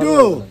 কিন্তু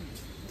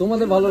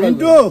তোমাদের ভালো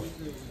লাগবে।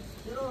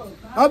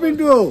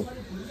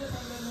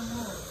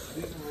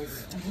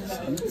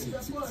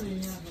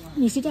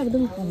 মিষ্টিটা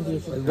একদম কম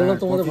দিয়েছে, বলো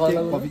তোমাদের ভালো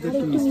লাগবে।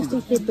 একটু মিষ্টি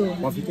খেতো,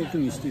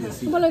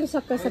 বলো একটু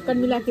শক্কর শক্কর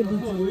মিলাকে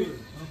দিচ্ছি।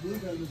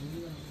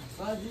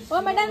 ও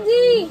ম্যাডাম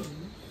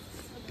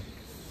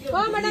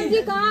জি,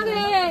 कहाँ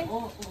गए?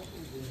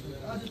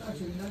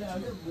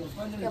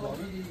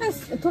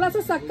 थोड़ा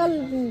सा शक्कर,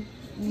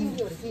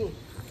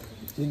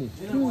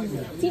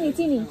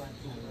 चीनी।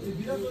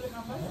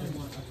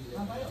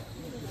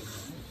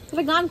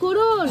 একটা গান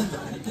করুন।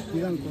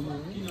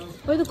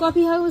 ওই তো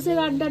কফি হাউসের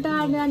আড্ডাটা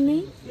আর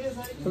নেই।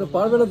 মানে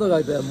পারবে না তো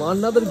গাইতে,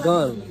 মান্নাদের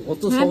গান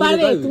অত হ্যাঁ সহজে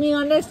পারবে, গাইবে? তুমি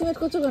আন্ডার এস্টিমেট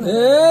করছো কেন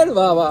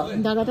বাবা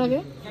দাদাটাকে?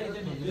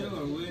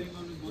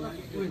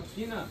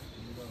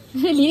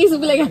 লিরিক্স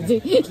ভুলে গেছে,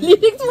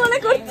 লিরিক্স মনে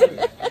করছে।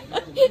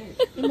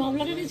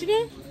 মামলাটা নিয়েছিলে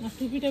না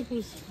টুপিটা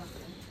পুরুষ?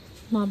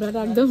 মামলাটা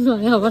একদম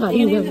নয়, আবার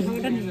হারিয়ে যাবে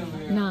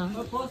না।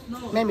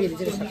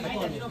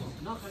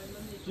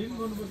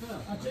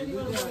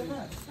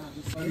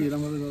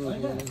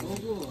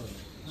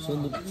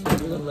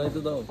 সুন্দর নাই তো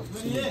দাও।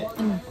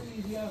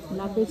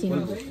 লাগবে চিনি,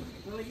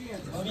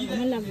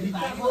 আমার লাগবে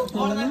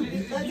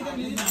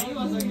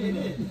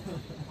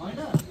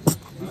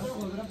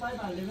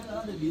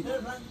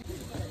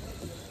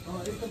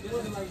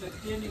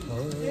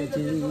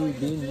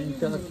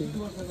দিনটাকে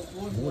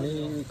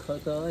মনের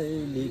খাতায়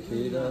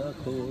লিখে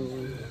রাখো,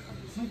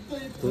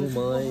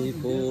 তোমায়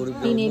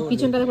পড়বে তিনের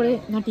পিছনটা করে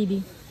ঘাঁটিয়ে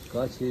দিই।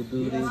 কাছে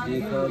দূরে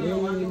যেখানে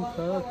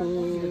থাকো,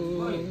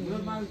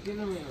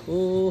 ও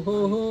হো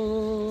হো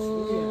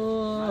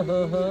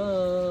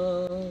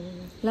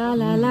লা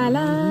লা লা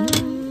লা,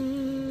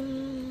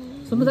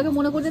 সুন্দরটাকে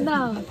মনে করতে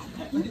দাও।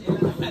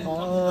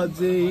 আজ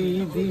এই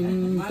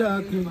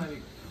দিনটাকে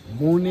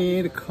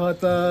মনের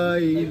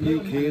খাতায়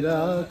লিখে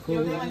রাখো,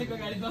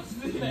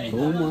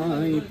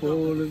 তোমায়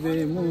পড়বে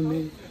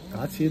মনে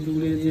কাছে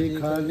দূরে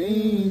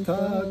যেখানেই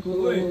থাকো।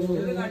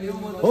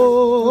 ও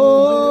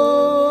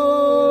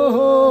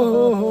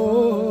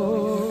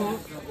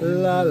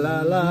লা লা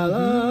লা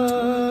লা।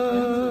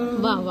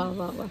 বাহ বাহ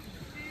বাহ বাহ।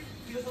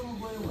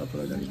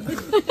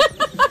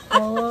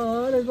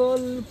 আর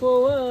গল্প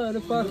আর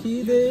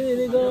পাখিদের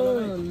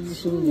গান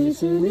শুনে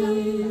শুনে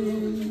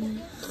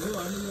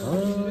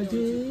আজ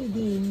এই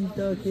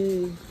দিনটাকে,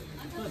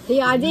 এই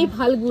আজই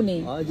ফাল্গুনে,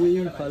 আজ এই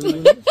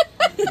ফাল্গুন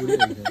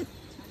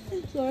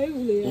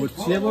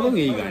হচ্ছে বরং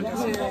এই গান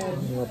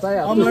মাথায়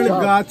আমার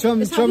গা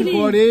ছমছম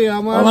করে,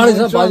 আমার আমার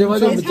সব বাজে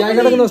বাজে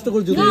জায়গাটাকে নষ্ট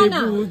করছো তুমি।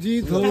 বুঝি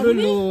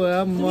ধরলো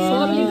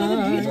আমার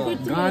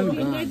গান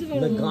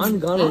গান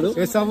গান হলো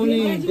এসবনি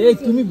এই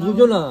তুমি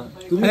বুঝো না,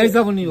 তুমি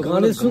এসবনি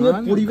গানের সঙ্গে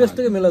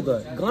পরিবেশটাকে মেলাতে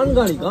হয়। গান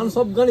গানি, গান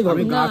সব গানই ভালো।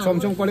 আমি গা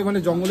ছমছম করে মানে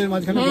জঙ্গলের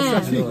মাঝখানে বসে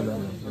আছি।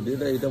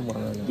 এটা এটা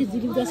মানা না।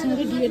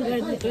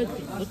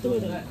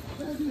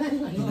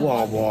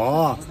 বাবা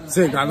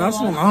সে গান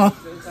শোনা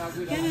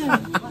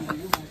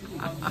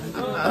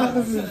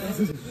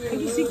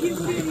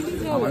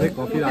আমাদের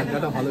কফির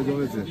আড্ডাটা ভালো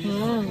জমেছে।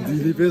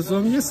 দিলীপের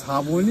সঙ্গে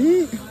শ্রাবণী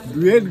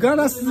ডুয়েট গান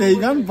আর সেই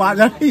গান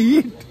বাজারে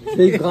হিট।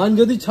 এই গান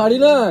যদি ছাড়ি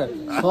না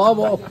সব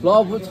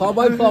ফ্লপ,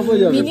 সবাই ফ্লপ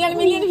হয়ে যাবে। মিলিয়ন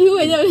মিলিয়ন ভিউ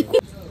হয়ে যাবে।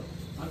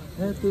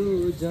 এত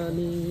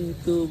জানি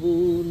তবু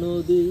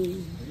নদী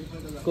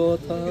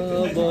কথা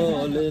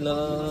বলে না,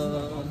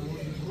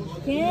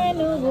 কেন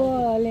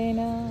বলে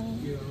না?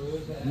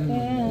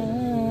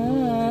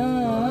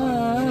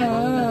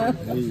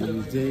 এই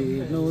যে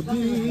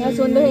নদী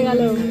সন্ধ্যে হয়ে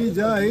গেল,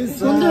 যায়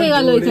সন্ধ্যে হয়ে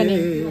গেল এখানে।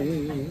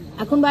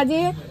 এখন বাজে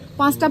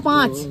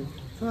 5:05।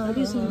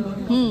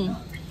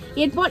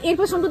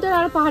 এরপর সন্ধ্যতে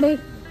আর পাহাড়ে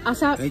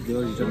আসা,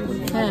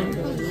 হ্যাঁ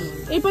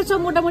এরপর সব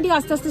মোটামুটি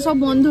আস্তে আস্তে সব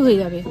বন্ধ হয়ে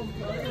যাবে।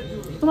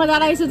 তোমার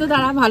দাদা এসে তো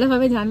তারা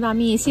ভালোভাবে জানবে,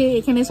 আমি এসে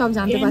এখানে সব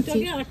জানতে পারছি।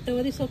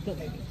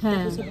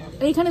 হ্যাঁ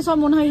এইখানে সব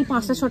মনে হয়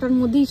 5টা-6টার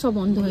মধ্যেই সব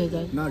বন্ধ হয়ে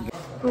যায়।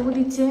 প্রভু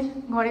দিচ্ছে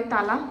ঘরের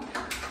তালা,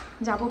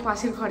 যাবো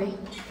পাশের ঘরে,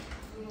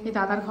 এই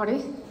দাদার ঘরে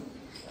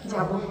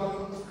যাব।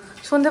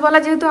 সন্ধেবেলা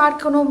যেহেতু আর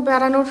কোনো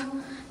বেড়ানোর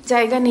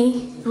জায়গা নেই,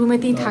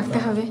 রুমেতেই থাকতে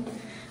হবে।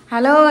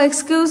 Hello,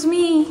 excuse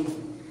me.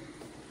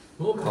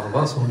 ও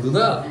বাবা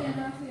সন্ধুদা,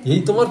 এই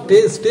তোমার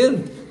টেস্ট।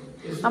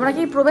 আমরা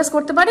কি প্রবেশ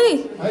করতে পারি?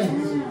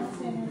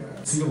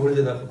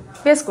 দেখো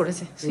বেশ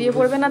করেছে, শুয়ে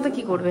পড়বে না তো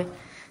কি করবে?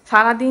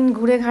 সারাদিন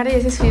ঘুরে ঘাড়ে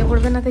এসে শুয়ে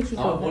পড়বে না তো কি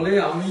করবে?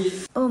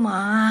 ও মা,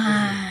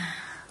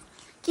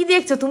 কি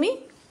দেখছো তুমি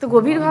তো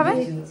গভীর ভাবে?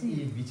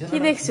 কি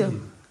দেখছো?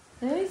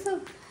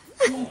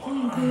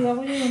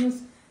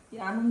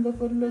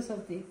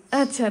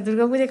 আচ্ছা,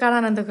 দুর্গাপুজো কার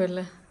আনন্দ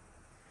করলো?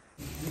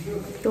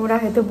 তোমরা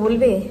হয়তো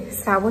বলবে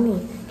শ্রাবণী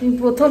তুমি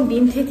প্রথম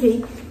দিন থেকেই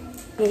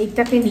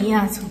এইটাকে নিয়ে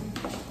আসো।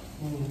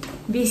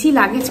 বেশি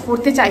লাগেজ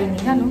করতে চাইনি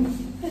জানো,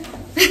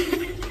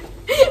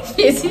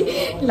 বেশি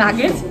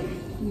লাগেজ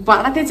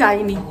বাড়াতে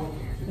চাইনি।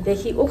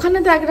 দেখি ওখানে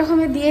তো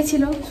একরকমের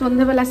দিয়েছিল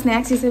সন্ধ্যাবেলা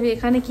স্ন্যাক্স হিসেবে,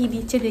 এখানে কি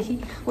দিচ্ছে দেখি।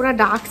 ওরা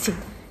ডাকছে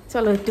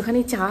চলো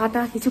একটুখানি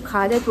চাটা কিছু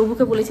খাওয়া যায়।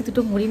 প্রভুকে বলেছি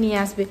দুটো মুড়ি নিয়ে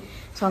আসবে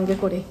সঙ্গে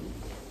করে।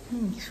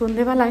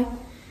 সন্ধেবেলায়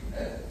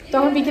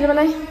তখন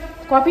বিকেলবেলায়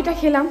কফিটা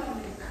খেলাম,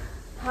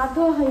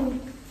 হাতও হয়নি,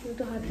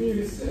 দুটো হাত দিয়ে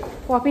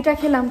কফিটা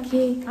খেলাম।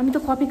 খেয়ে আমি তো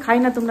কফি খাই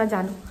না তোমরা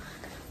জানো,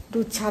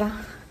 দুধ ছাড়া।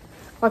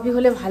 কফি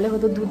হলে ভালো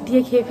হতো, দুধ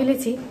দিয়ে খেয়ে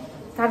ফেলেছি,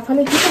 তার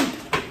ফলে কি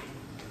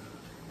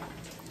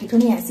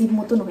একটুখানি অ্যাসিড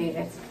মতন হয়ে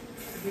গেছে।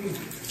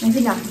 বলছি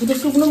না, দুটো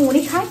শুকনো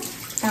মুড়ি খাই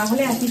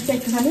তাহলে অ্যাসিডটা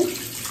একটুখানি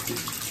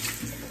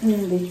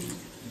কমবে।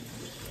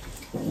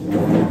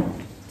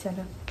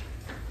 চলো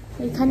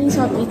এখানেই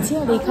সব দিচ্ছি,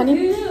 আর এখানে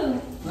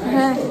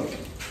হ্যাঁ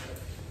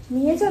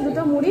নিয়েছো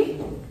দুটো মুড়ি,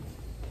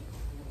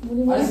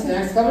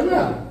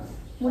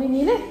 মুড়ি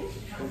নিলে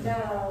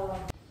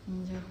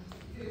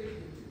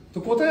তো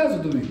কোথায় আছো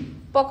তুমি?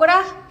 পকোড়া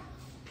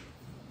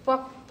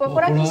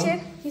পকোড়া কিসের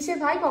কিসের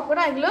ভাই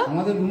পকোড়া এগুলো?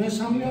 আমাদের রুমের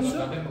সামনে আছে।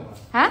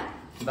 হ্যাঁ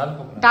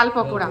ডাল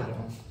পকোড়া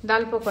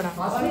ডাল পকোড়া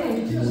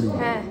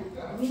হ্যাঁ।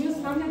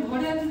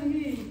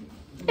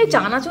 এই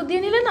চানাচুর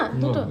দিয়ে নিলে না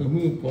দুটো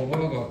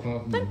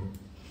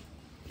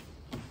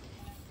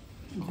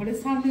ঘরের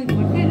সামনে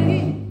ঘরটাই নাকি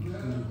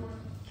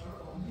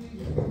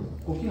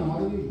কফি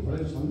আমাদের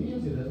ঘরের সামনেই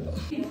আছে দাদা।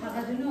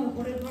 থাকার জন্য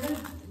উপরের ঘরের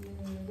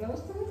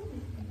ব্যবস্থা করতে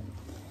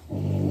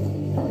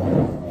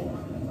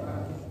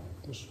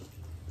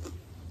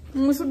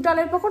মুসুর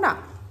ডালের পকোড়া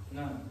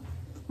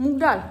মুগ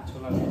ডাল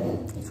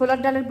ছোলার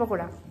ডালের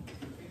পকোড়া।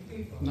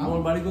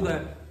 আমার বাড়ি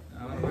কোথায়?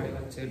 আমার বাড়ি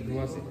হচ্ছে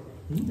ডুয়ার্সে।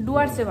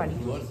 ডুয়ার্সে বাড়ি।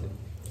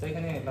 তো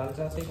এখানে লাল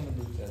চা আছে, এখানে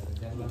দুধ চা আছে।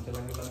 যার লাল চা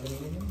লাগবে লাল চা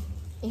নিয়ে নিন।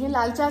 এখানে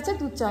লাল চা আছে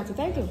দুধ চা আছে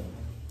তাই তো?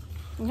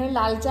 এখানে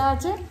লাল চা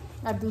আছে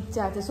আর দুধ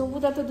চা আছে।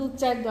 সবুদা তো দুধ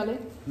চায়ের দলে।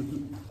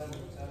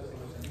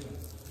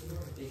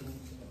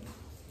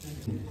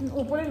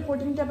 উপরের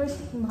কোটিংটা বেশ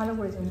ভালো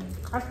করেছে,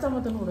 খাস্তার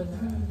মতন করেছে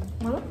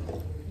বলো।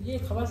 ইয়ে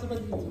খাবার সেটা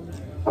দিয়েছে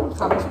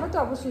খাবার সময় তো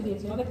অবশ্যই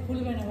দিয়েছে। আমাদের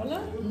ফুলবে না বলো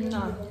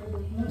না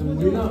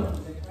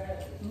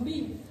মুড়ি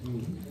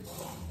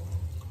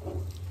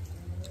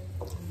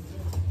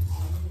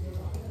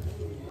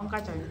লঙ্কা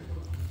চাই।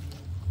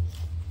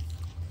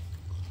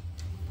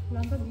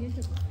 লঙ্কা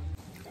দিয়েছে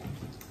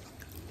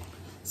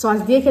সস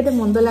দিয়ে খেতে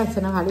মন্দ লাগছে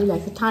না, ভালোই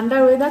লাগছে। ঠান্ডার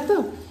ওয়েদার তো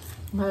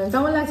ভালো।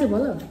 কেমন লাগছে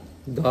বলো?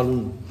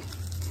 দারুণ,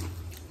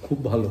 খুব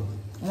ভালো।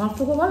 আমার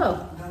থেকে বলো।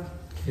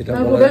 এটা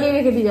আমি হোটেলে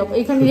রেখে দিয়ে যাবো,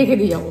 এইখানে রেখে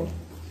দিয়ে যাবো।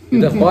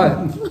 এটা হয়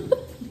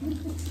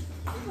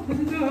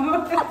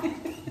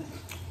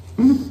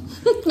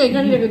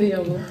এখানে রেখে দিয়ে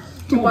যাবো।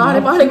 পাহাড়ে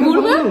পাহাড়ে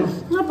ঘুরবে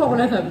আর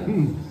পকোড়া খাবে।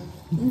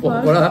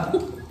 পকোড়া,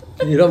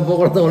 এরকম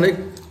পকোড়া তো অনেক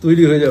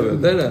তৈরি হয়ে যাবে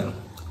তাই না?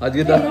 আজকে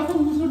এরকম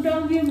মুসুর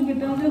ডাল দিয়ে মুগের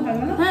ডাল দিয়ে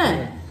ভালো না? হ্যাঁ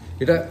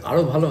এটা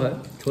আরো ভালো হয়,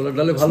 ছোলার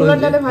ডালে ভালো ছোলার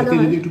হয়। ডালে ভালো হয়।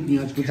 একটু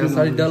পেঁয়াজ কুচি,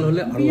 খেসারির ডাল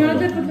হলে আরো ভালো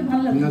পেঁয়াজের হয়। করতে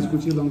ভালো লাগে পেঁয়াজ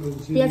কুচি, লঙ্কা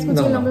কুচি। পেঁয়াজ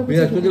কুচি না, লঙ্কা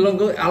পেঁয়াজ কুচি। কুচি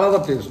লঙ্কা আলাদা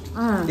টেস্ট,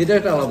 হ্যাঁ। এটা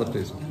একটা আলাদা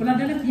টেস্ট। ছোলা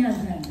ডালে পেঁয়াজ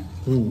দেয় না,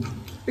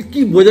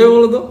 কি বোঝাবে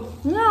বলো তো?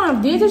 না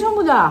দিয়েছে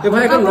শম্ভুদা। এ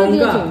ভাই একটা তারপরে লঙ্কা,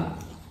 দিয়েছে।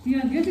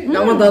 পেঁয়াজ দিয়েছে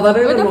আমার দাদার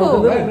ওই একটা দেখো, লঙ্কা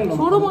দেয়।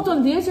 সরু মতন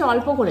দিয়েছে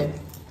অল্প করে।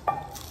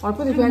 অল্প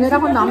দিয়ে পেঁয়াজের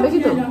এখন দাম বেশি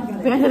তো,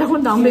 পেঁয়াজের এখন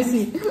দাম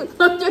বেশি,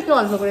 একটু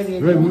অল্প করে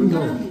দিয়েছে। এবার মুড়ি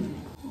খাও।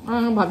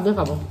 ভাত দিয়ে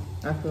খাবো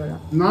রাত্রিবেলা।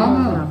 না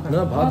না না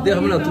ভাত দিয়ে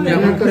হবে না, তুমি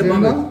এখন খেয়ে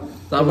পাবে,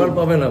 তারপর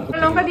পাবে না।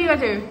 লঙ্কা দিয়ে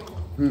গেছে।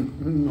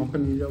 লঙ্কা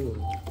নিয়ে যাবো।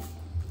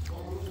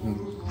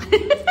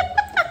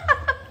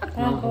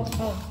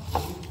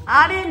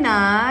 আরে না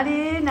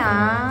রে না,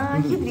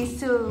 কি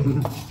দৃশ্য।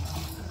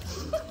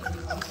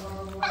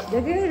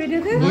 দেখে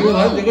ভিডিওতে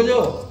ভাত দেখেছো?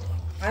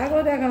 আর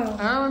করে দেখাও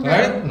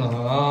আরে না,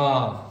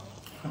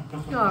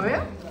 কি হবে?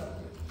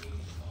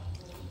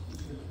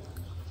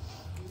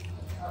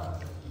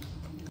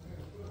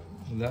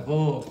 দেখো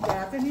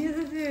বেড়াতে নিয়ে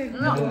এসেছে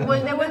না,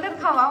 বলতে বলতে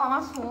খাওয়াও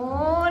আমার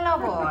সোনা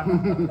বর।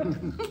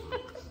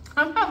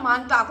 মান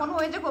তো এখন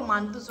হয়েছে গো,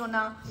 মান তো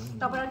সোনা।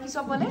 তারপর আর কি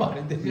সব বলে,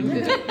 বাড়িতে গেলে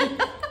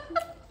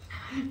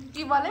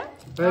কি বলে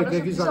এই কে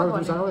কি সাকাবে,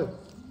 তুই সাকাবে?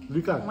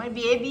 লিকা। আমার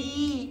বেবি।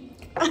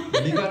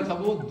 লিকার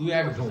খাবো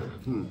 2-1 ঢোক,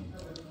 হুম।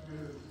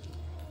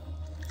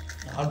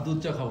 আর দুধ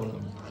চা খাবো না।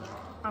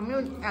 আমিও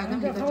একদম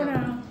খাবো না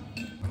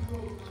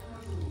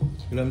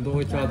আমি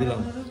তোমাকে চা দিলাম।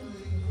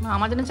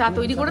 আমার জন্য চা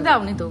তৈরি করে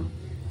দাও নি তো।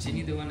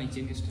 চিনি দেওয়া নেই,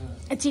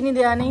 চিনিটা চিনি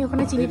দেওয়া নেই,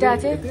 ওখানে চিনিটা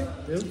আছে।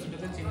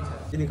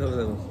 চিনি খাবে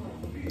দেখো?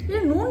 এ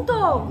নুন তো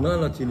না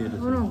না, চিনি এটা,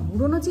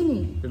 পুরোনো চিনি।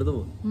 এটা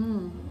দেবো।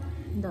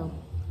 দাও।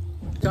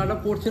 চাটা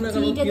পড়ছে না কেন?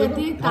 চিনিটা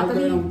যাতে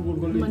তাড়াতাড়ি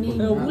মানে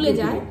গুলে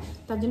যায়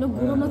তার জন্য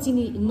গুঁড়োনো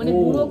চিনি, মানে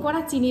গুঁড়ো করা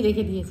চিনি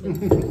রেখে দিয়েছে।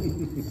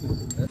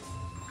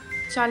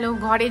 চলো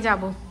ঘরে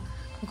যাব।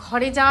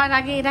 ঘরে যাওয়ার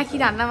আগে এরা কি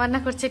রান্না বান্না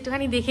করছে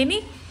একটুখানি দেখে নি।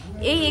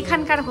 এই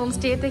এখানকার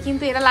হোমস্টেতে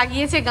কিন্তু এরা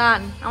লাগিয়েছে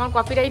গান, আমার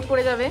কপিরাইট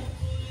পড়ে যাবে।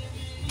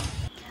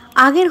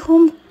 আগের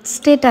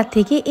হোমস্টেটার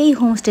থেকে এই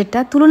হোমস্টেটা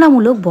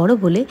তুলনামূলক বড়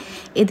বলে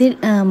এদের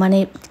মানে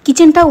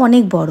কিচেনটাও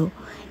অনেক বড়,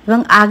 এবং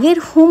আগের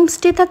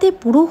হোমস্টেটাতে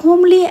পুরো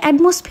হোমলি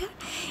অ্যাটমসফিয়ার,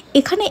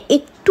 এখানে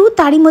একটু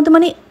তারই মধ্যে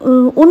মানে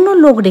অন্য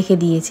লোক রেখে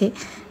দিয়েছে,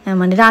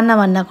 মানে রান্না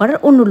বান্না করার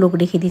অন্য লোক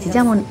রেখে দিয়েছে,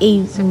 যেমন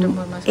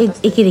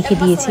একে রেখে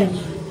দিয়েছে।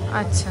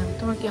 আচ্ছা,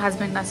 তোমার কি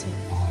হাজবেন্ড আছে?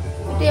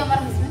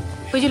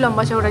 ওই যে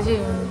লম্বা চওড়া যে,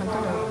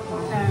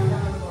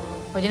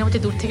 ওই জন্য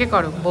বলছে দূর থেকে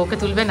করো, বউকে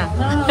তুলবে না।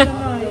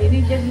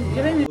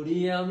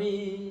 আমি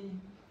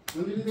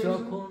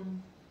যখন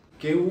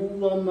কেউ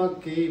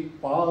আমাকে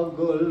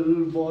পাগল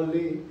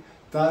বলে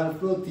তার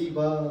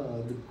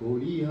প্রতিবাদ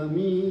করি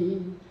আমি,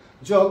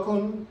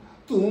 যখন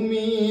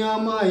তুমি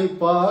আমায়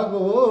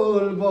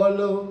পাগল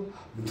বলো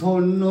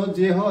ধন্য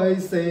যে হয়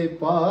সে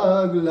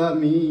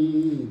পাগলামি,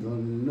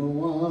 ধন্য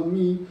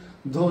আমি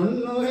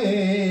ধন্য হে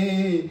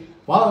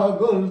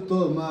পাগল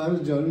তোমার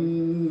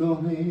জন্য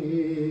হে।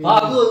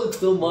 পাগল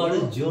তোমার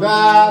জন্য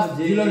ব্যাস,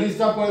 যে দিল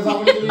disturb করে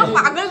সামনে তুমি।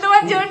 পাগল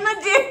তোমার জন্য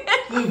যে,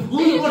 তুমি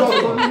ভুল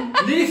করছো,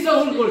 লিরিক্সটা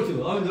ভুল করছো,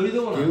 আমি ধরে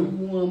দেবো না। কেউ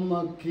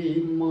আমাকে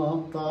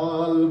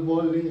মাতাল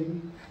বলে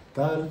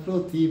তার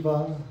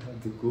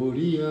প্রতিবাদ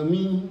করি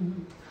আমি,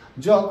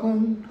 যখন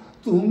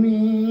তুমি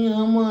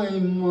আমায়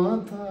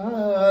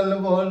মাতাল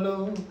বলো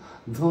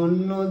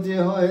ধন্য যে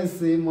হয়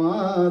সে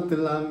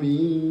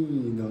মাতলামি,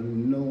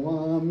 ধন্য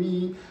আমি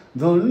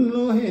ধন্য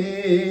হে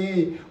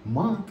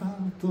মাতা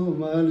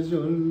তোমার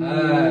জন্য,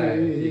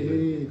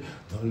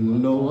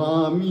 ধন্য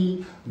আমি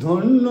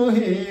ধন্য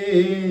হে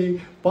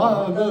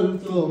পাগল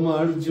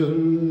তোমার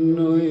জন্য।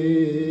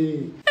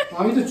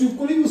 আমি তো চুপ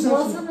করেই বসে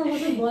আছি।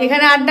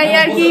 এখানে আড্ডাই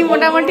আর কি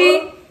মোটামুটি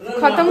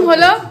খতম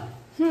হলো।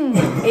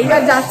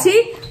 এইবার যাচ্ছি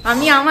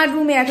আমি আমার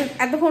রুমে,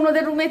 এতক্ষণ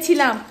ওদের রুমে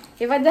ছিলাম,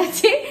 এবার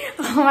যাচ্ছি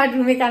আমার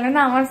রুমে, কেননা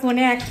আমার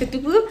ফোনে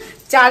একটুকু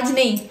চার্জ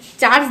নেই,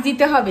 চার্জ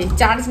দিতে হবে।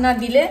 চার্জ না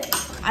দিলে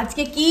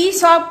আজকে কি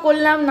সব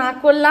করলাম না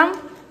করলাম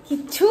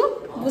কিচ্ছু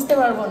বুঝতে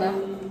পারবো না,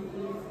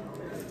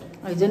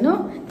 ওই জন্য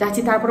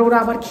যাচ্ছি। তারপরে ওরা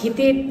আবার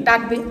খেতে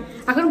ডাকবে,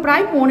 এখন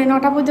প্রায়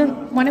 9:45 পর্যন্ত,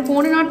 মানে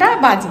 9:45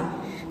 বাজে।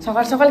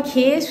 সকাল সকাল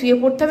খেয়ে শুয়ে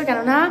পড়তে হবে,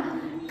 কেননা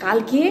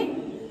কালকে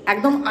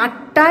একদম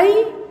 8টায়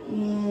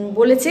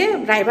বলেছে,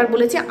 ড্রাইভার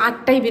বলেছে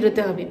 8টায়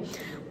বেরোতে হবে।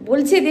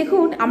 বলছে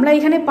দেখুন আমরা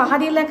এখানে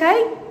পাহাড়ি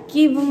এলাকায়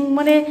কি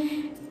মানে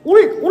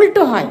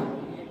উল্টো হয়,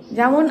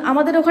 যেমন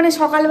আমাদের ওখানে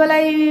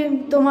সকালবেলায়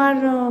তোমার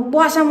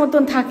কুয়াশা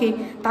মতন থাকে,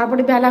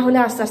 তারপরে বেলা হলে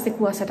আস্তে আস্তে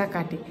কুয়াশাটা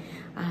কাটে।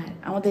 আর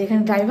আমাদের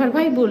এখানে ড্রাইভার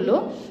ভাই বলল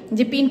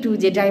যে পিন্টু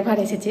যে ড্রাইভার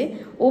এসেছে,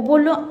 ও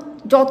বলল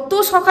যত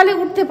সকালে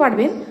উঠতে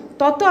পারবেন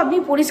তত আপনি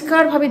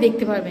পরিষ্কারভাবে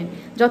দেখতে পারবেন,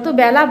 যত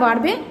বেলা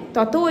বাড়বে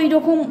তত ওই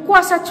রকম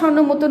কুয়াশাচ্ছন্ন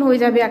মতন হয়ে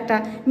যাবে, একটা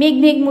মেঘ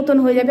মেঘ মতন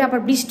হয়ে যাবে, আবার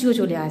বৃষ্টিও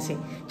চলে আসে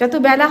যত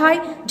বেলা হয়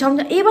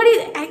ঝমঝম। এবারে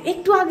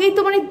একটু আগেই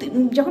তো মানে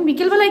যখন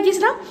বিকেলবেলায়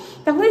গিয়েছিলাম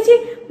তখন দেখছি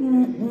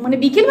মানে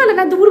বিকেলবেলা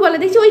না দুপুরবেলা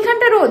দেখছি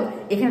ওইখানটা রোদ,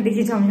 এখানে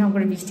দেখছি ঝমঝম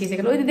করে বৃষ্টি এসে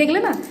গেলো। ওই দেখলে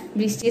না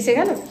বৃষ্টি এসে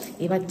গেল।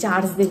 এবার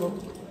চার্জ দেবো,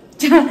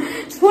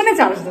 ফোনে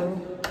চার্জ দেবো,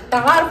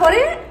 তারপরে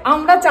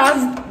আমরা চার্জ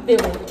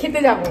দেবো, খেতে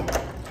যাবো,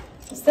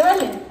 বুঝতে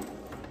পারলেন?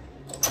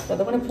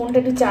 ততক্ষণে ফোনটা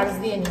একটু চার্জ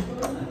দিয়ে নি।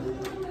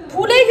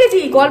 ভুলে গেছি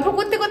গল্প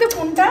করতে করতে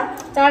ফোনটা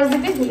চার্জ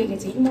দিতে ভুলে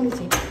গেছি,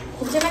 মরেছি,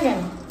 খুঁজছে না কেন?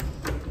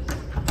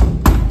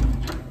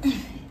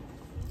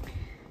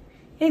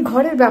 এই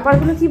ঘরের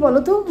ব্যাপারগুলো কি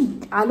বলতো,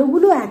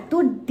 আলোগুলো এত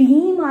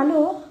ডিম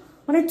আলো,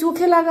 মানে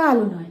চোখে লাগা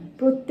আলো নয়,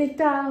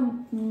 প্রত্যেকটা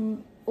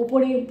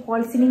ওপরে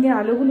ফল সিলিং এর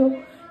আলোগুলো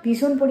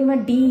ভীষণ পরিমাণ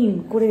ডিম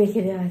করে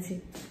রেখে দেওয়া আছে,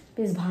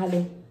 বেশ ভালো।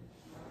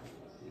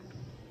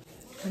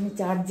 আমি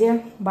চার্জে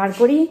বার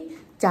করি,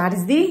 চার্জ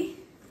দিই,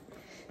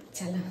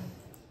 চালা।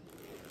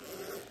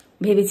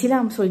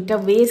 ভেবেছিলাম শরীরটা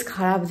বেশ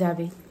খারাপ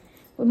যাবে,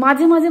 ওই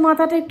মাঝে মাঝে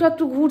মাথাটা একটু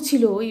একটু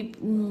ঘুরছিল, ওই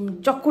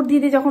চক্কর দিয়ে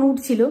দিয়ে যখন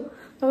উঠছিল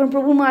তখন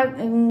প্রভু মার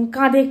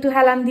কাঁধে একটু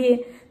হেলান দিয়ে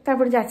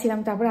তারপরে যাচ্ছিলাম।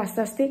 তারপরে আস্তে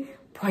আস্তে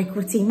ভয়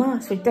করছে, মা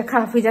শরীরটা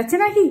খারাপ হয়ে যাচ্ছে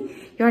নাকি,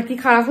 এবার কি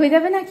খারাপ হয়ে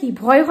যাবে নাকি,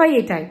 ভয় হয়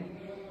এটাই।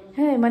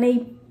 হ্যাঁ মানে এই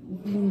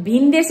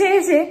ভিন দেশে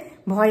এসে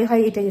ভয়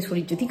হয় এটাই, যে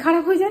শরীর যদি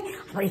খারাপ হয়ে যায়,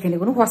 আবার এখানে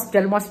কোনো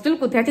হসপিটাল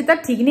কোথায় আছে তার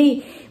ঠিক নেই,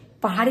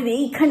 পাহাড়ের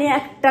এইখানে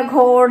একটা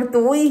ঘর, তো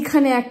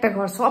ওইখানে একটা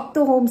ঘর, সব তো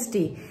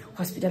হোমস্টে,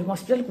 হসপিটাল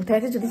কোথায়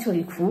আছে যদি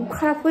শরীর খুব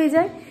খারাপ হয়ে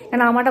যায়।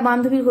 কেন আমার একটা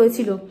বান্ধবীর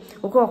হয়েছিল,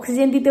 ওকে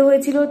অক্সিজেন দিতে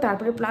হয়েছিল,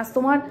 তারপরে প্লাস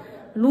তোমার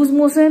লুজ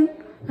মোশন,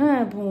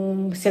 হ্যাঁ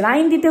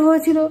স্যালাইন দিতে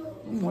হয়েছিল,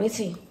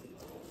 মরেছে।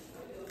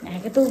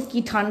 একে তো কি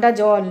ঠান্ডা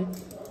জল,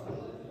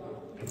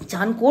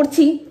 চান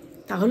করছি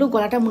তাহলেও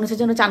গলাটা মনে হচ্ছে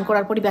যেন চান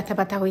করার পরই ব্যথা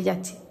ব্যথা হয়ে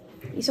যাচ্ছে,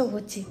 এসব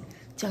হচ্ছে।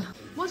 চলো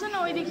বসো না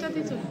ওই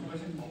দিকটাতে, চলো।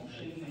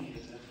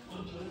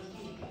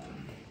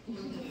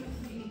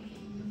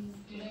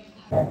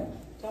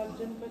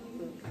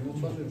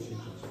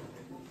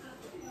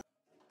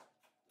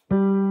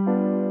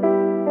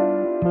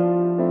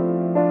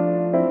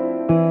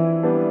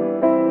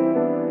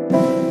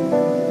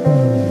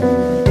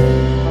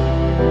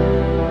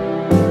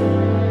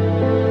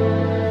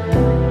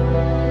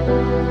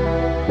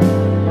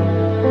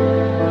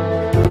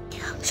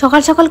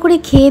 সকাল সকাল করে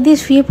খেয়ে দিয়ে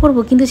শুয়ে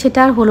পড়বো, কিন্তু সেটা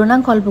আর হলো না,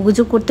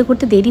 গল্পগুজব করতে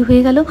করতে দেরি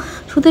হয়ে গেল,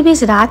 শুতে বেশ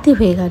রাতই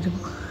হয়ে গেল।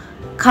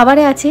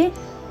 খাবারে আছে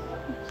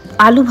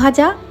আলু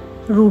ভাজা,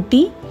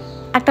 রুটি,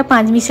 একটা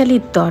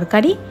পাঁচমিশালির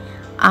তরকারি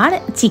আর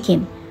চিকেন।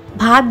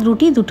 ভাত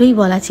রুটি দুটোই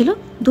বলা ছিল,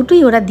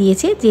 দুটোই ওরা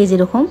দিয়েছে যে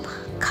যেরকম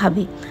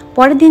খাবে।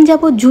 পরের দিন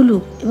যাব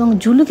জুলুক, এবং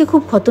জুলুকে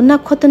খুব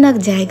খতরনাক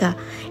জায়গা,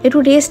 একটু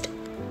রেস্ট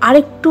আর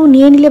একটু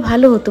নিয়ে নিলে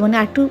ভালো হতো, মানে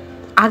একটু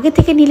আগে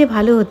থেকে নিলে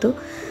ভালো হতো।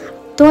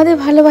 তোমাদের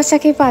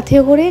ভালোবাসাকে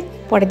পাথেয় করে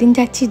পরের দিন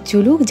যাচ্ছি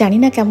জুলুক, জানি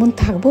না কেমন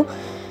থাকবো।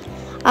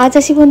 আজ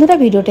আসি বন্ধুরা,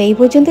 ভিডিওটা এই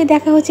পর্যন্তই,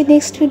 দেখা হচ্ছে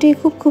নেক্সট ভিডিও।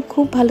 খুব খুব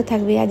খুব ভালো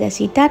থাকবে, আজ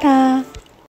আসি, টাটা।